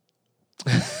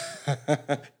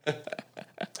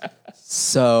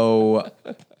 So,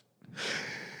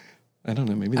 I don't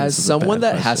know. Maybe as this is a someone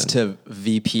bad that has question. to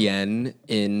VPN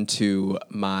into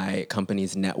my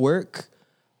company's network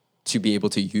to be able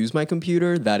to use my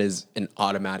computer, that is an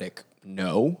automatic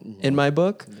no in my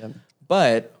book.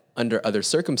 But under other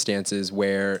circumstances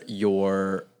where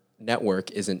your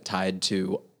network isn't tied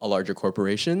to a larger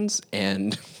corporations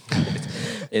and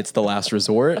it's the last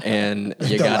resort and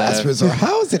you The last gotta resort.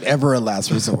 How is it ever a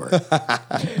last resort?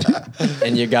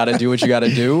 and you gotta do what you gotta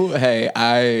do. Hey,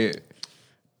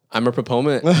 I'm a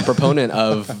proponent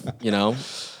of,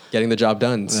 getting the job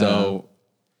done. So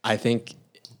I think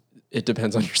it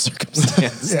depends on your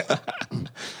circumstance.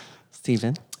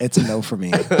 Steven. It's a no for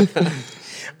me.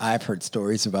 I've heard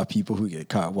stories about people who get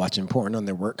caught watching porn on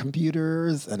their work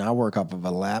computers, and I work off of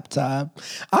a laptop.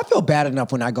 I feel bad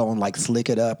enough when I go and like Slick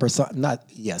It Up or something.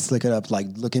 Slick It Up, like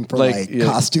looking for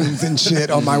costumes and shit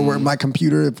on my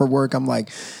computer for work. I'm like,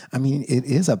 I mean, it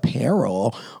is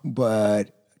apparel,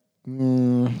 but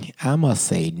I must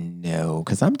say no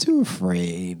because I'm too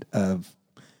afraid of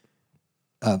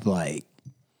like.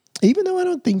 Even though I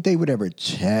don't think they would ever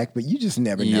check, but you just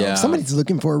never know. Yeah. If somebody's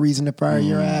looking for a reason to fire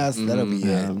your ass, that'll be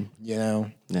it.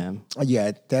 Yeah.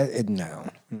 Yeah, no.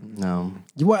 No.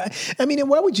 I mean,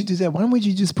 why would you do that? Why would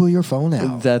you just pull your phone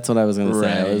out? That's what I was gonna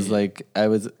say. I was Right.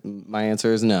 like, my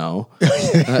answer is no.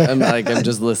 I'm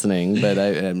just listening, but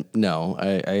no.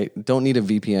 I don't need a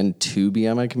VPN to be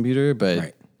on my computer,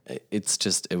 but it's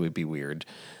just it would be weird.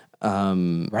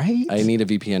 Right? I need a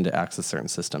VPN to access certain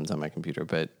systems on my computer,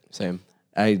 but Same.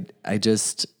 I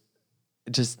just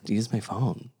use my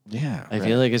phone. Yeah. I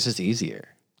feel like it's just easier.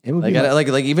 It would like,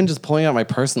 be like even just pulling out my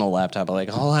personal laptop, I'm like,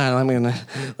 hold on, I'm gonna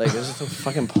like it's just a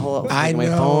fucking pull up. I Like, my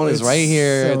know, phone is it's right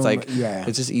here. so it's like yeah.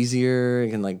 it's just easier.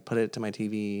 I can like put it to my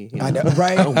TV. I know,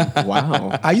 right?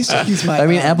 Wow. I used to use my. I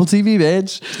mean, Apple TV,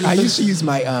 bitch. I used to use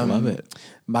my. Love it.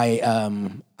 My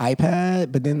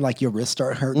iPad, but then like your wrist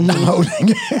start hurting from holding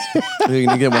it. You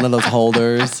can get one of those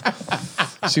holders.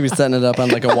 She was setting it up on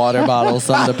like a water bottle,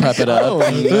 something to prep it up.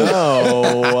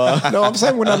 No. No, I'm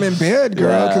saying when I'm in bed,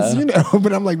 girl, because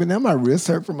but I'm like, but now my wrist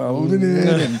hurt from holding it.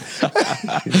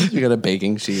 And You got a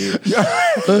baking sheet.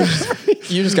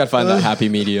 You just got to find that happy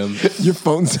medium. your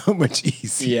phone's so much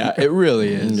easier. Yeah, it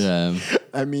really is. Yeah.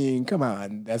 I mean, come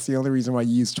on. That's the only reason why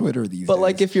you use Twitter these days. But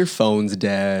like if your phone's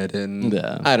dead and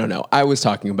Yeah. I don't know. I was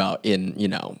talking about in,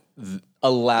 a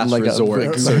last Like resort.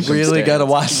 really got to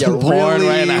watch some porn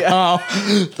right now.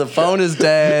 The phone is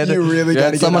dead. You really You're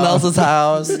gotta at someone get off. else's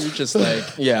house. You're just like,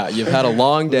 yeah, you've had a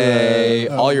long day.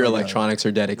 All your electronics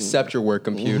are dead except your work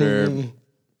computer.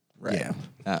 Yeah.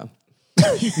 Yeah.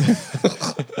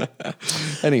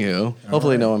 Anywho,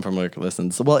 hopefully no one from work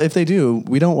listens. Well, if they do,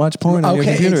 we don't watch porn on your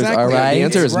Okay, computers. exactly. All right. The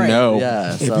answer is Right. no.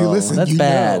 Yeah. If so you listen, that's you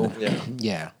bad. know. Yeah.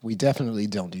 Yeah, we definitely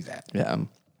don't do that. Yeah.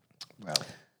 Well,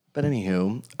 But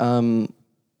anywho,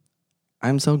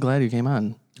 I'm so glad you came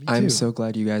on. I'm so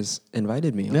glad you guys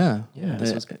invited me. Yeah. Yeah,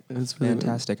 this was it was really-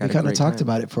 fantastic. we kind of talked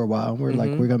about it for a while. We're like,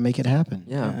 we're gonna make it happen.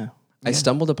 Yeah. I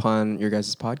stumbled upon your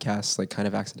guys' podcast like kind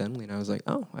of accidentally, and I was like,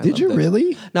 "Oh, I Did love you this.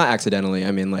 really? Not accidentally.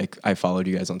 I mean, like I followed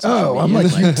you guys on social Oh, I'm media.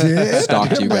 like, you did?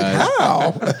 Stalked you I'm like, guys.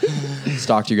 how?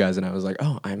 Stalked you guys, and I was like,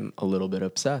 "Oh, I'm a little bit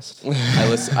obsessed."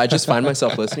 I just find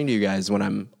myself listening to you guys when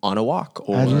I'm on a walk,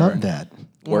 or I love that.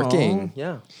 working.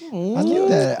 Yeah. I love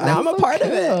that. Now I'm a part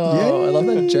of it. Oh, I love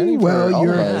that journey for Well, all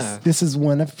of you're, us. this is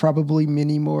one of probably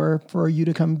many more for you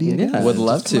to come be. Yeah. Would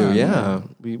love just to. fun. Yeah.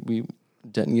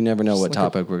 You never know what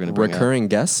topic we're going to bring up. Recurring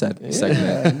guest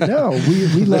segment. No,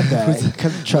 we love that.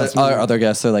 'Cause trust me. Our other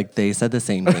guests are like, they said the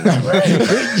same thing.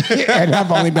 And I've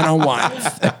only been on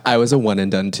once. I was a one and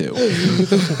done too.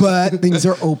 But things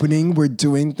are opening. We're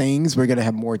doing things. We're going to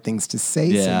have more things to say.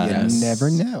 Yeah. So you Yes. never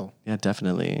know. Yeah,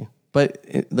 definitely. But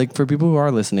like for people who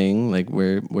are listening, like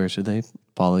where should they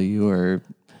follow you or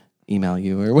email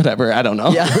you or whatever? I don't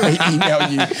know. I email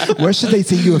you. Where should they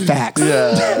send you a fax?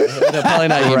 No, probably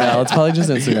not email. It's probably just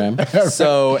Instagram.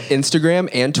 So Instagram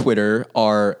and Twitter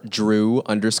are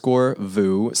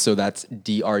Drew_VU. So that's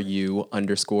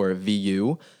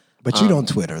DRU_VU. But you don't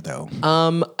Twitter, though.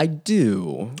 I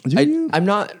do. Do you?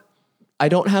 I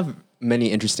don't have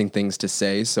many interesting things to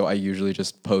say, so I usually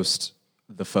just post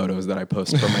the photos that I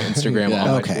post from my Instagram on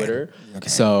my Okay. Twitter.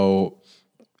 So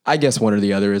I guess one or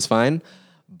the other is fine.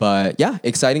 But yeah,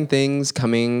 exciting things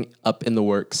coming up in the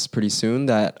works pretty soon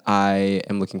that I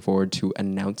am looking forward to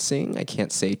announcing. I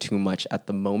can't say too much at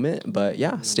the moment, but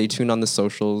yeah, stay tuned on the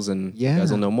socials and you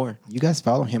guys will know more. You guys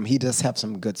follow him. He does have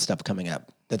some good stuff coming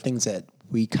up. The things that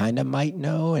we kind of might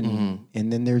know, and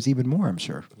then there's even more, I'm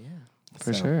sure. Yeah,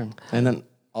 For sure. And then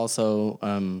also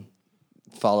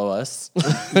follow us.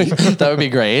 That would be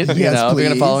great. You Yes, know, if you're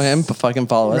going to follow please. him, fucking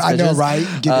follow us. I know, bitches. right?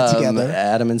 Get it together.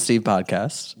 Adam and Steve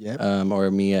podcast. Yep.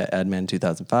 Or me at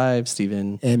Adman2005.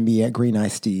 Steven. And me at Green Eye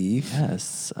Steve.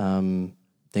 Yes.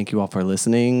 Thank you all for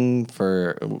listening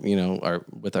for, you know, our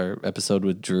episode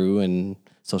with Drew and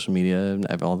social media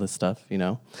and all this stuff, you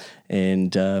know.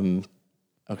 And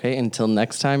okay, until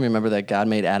next time, remember that God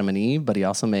made Adam and Eve, but he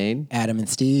also made Adam and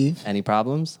Steve. any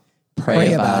problems?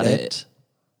 Pray about it.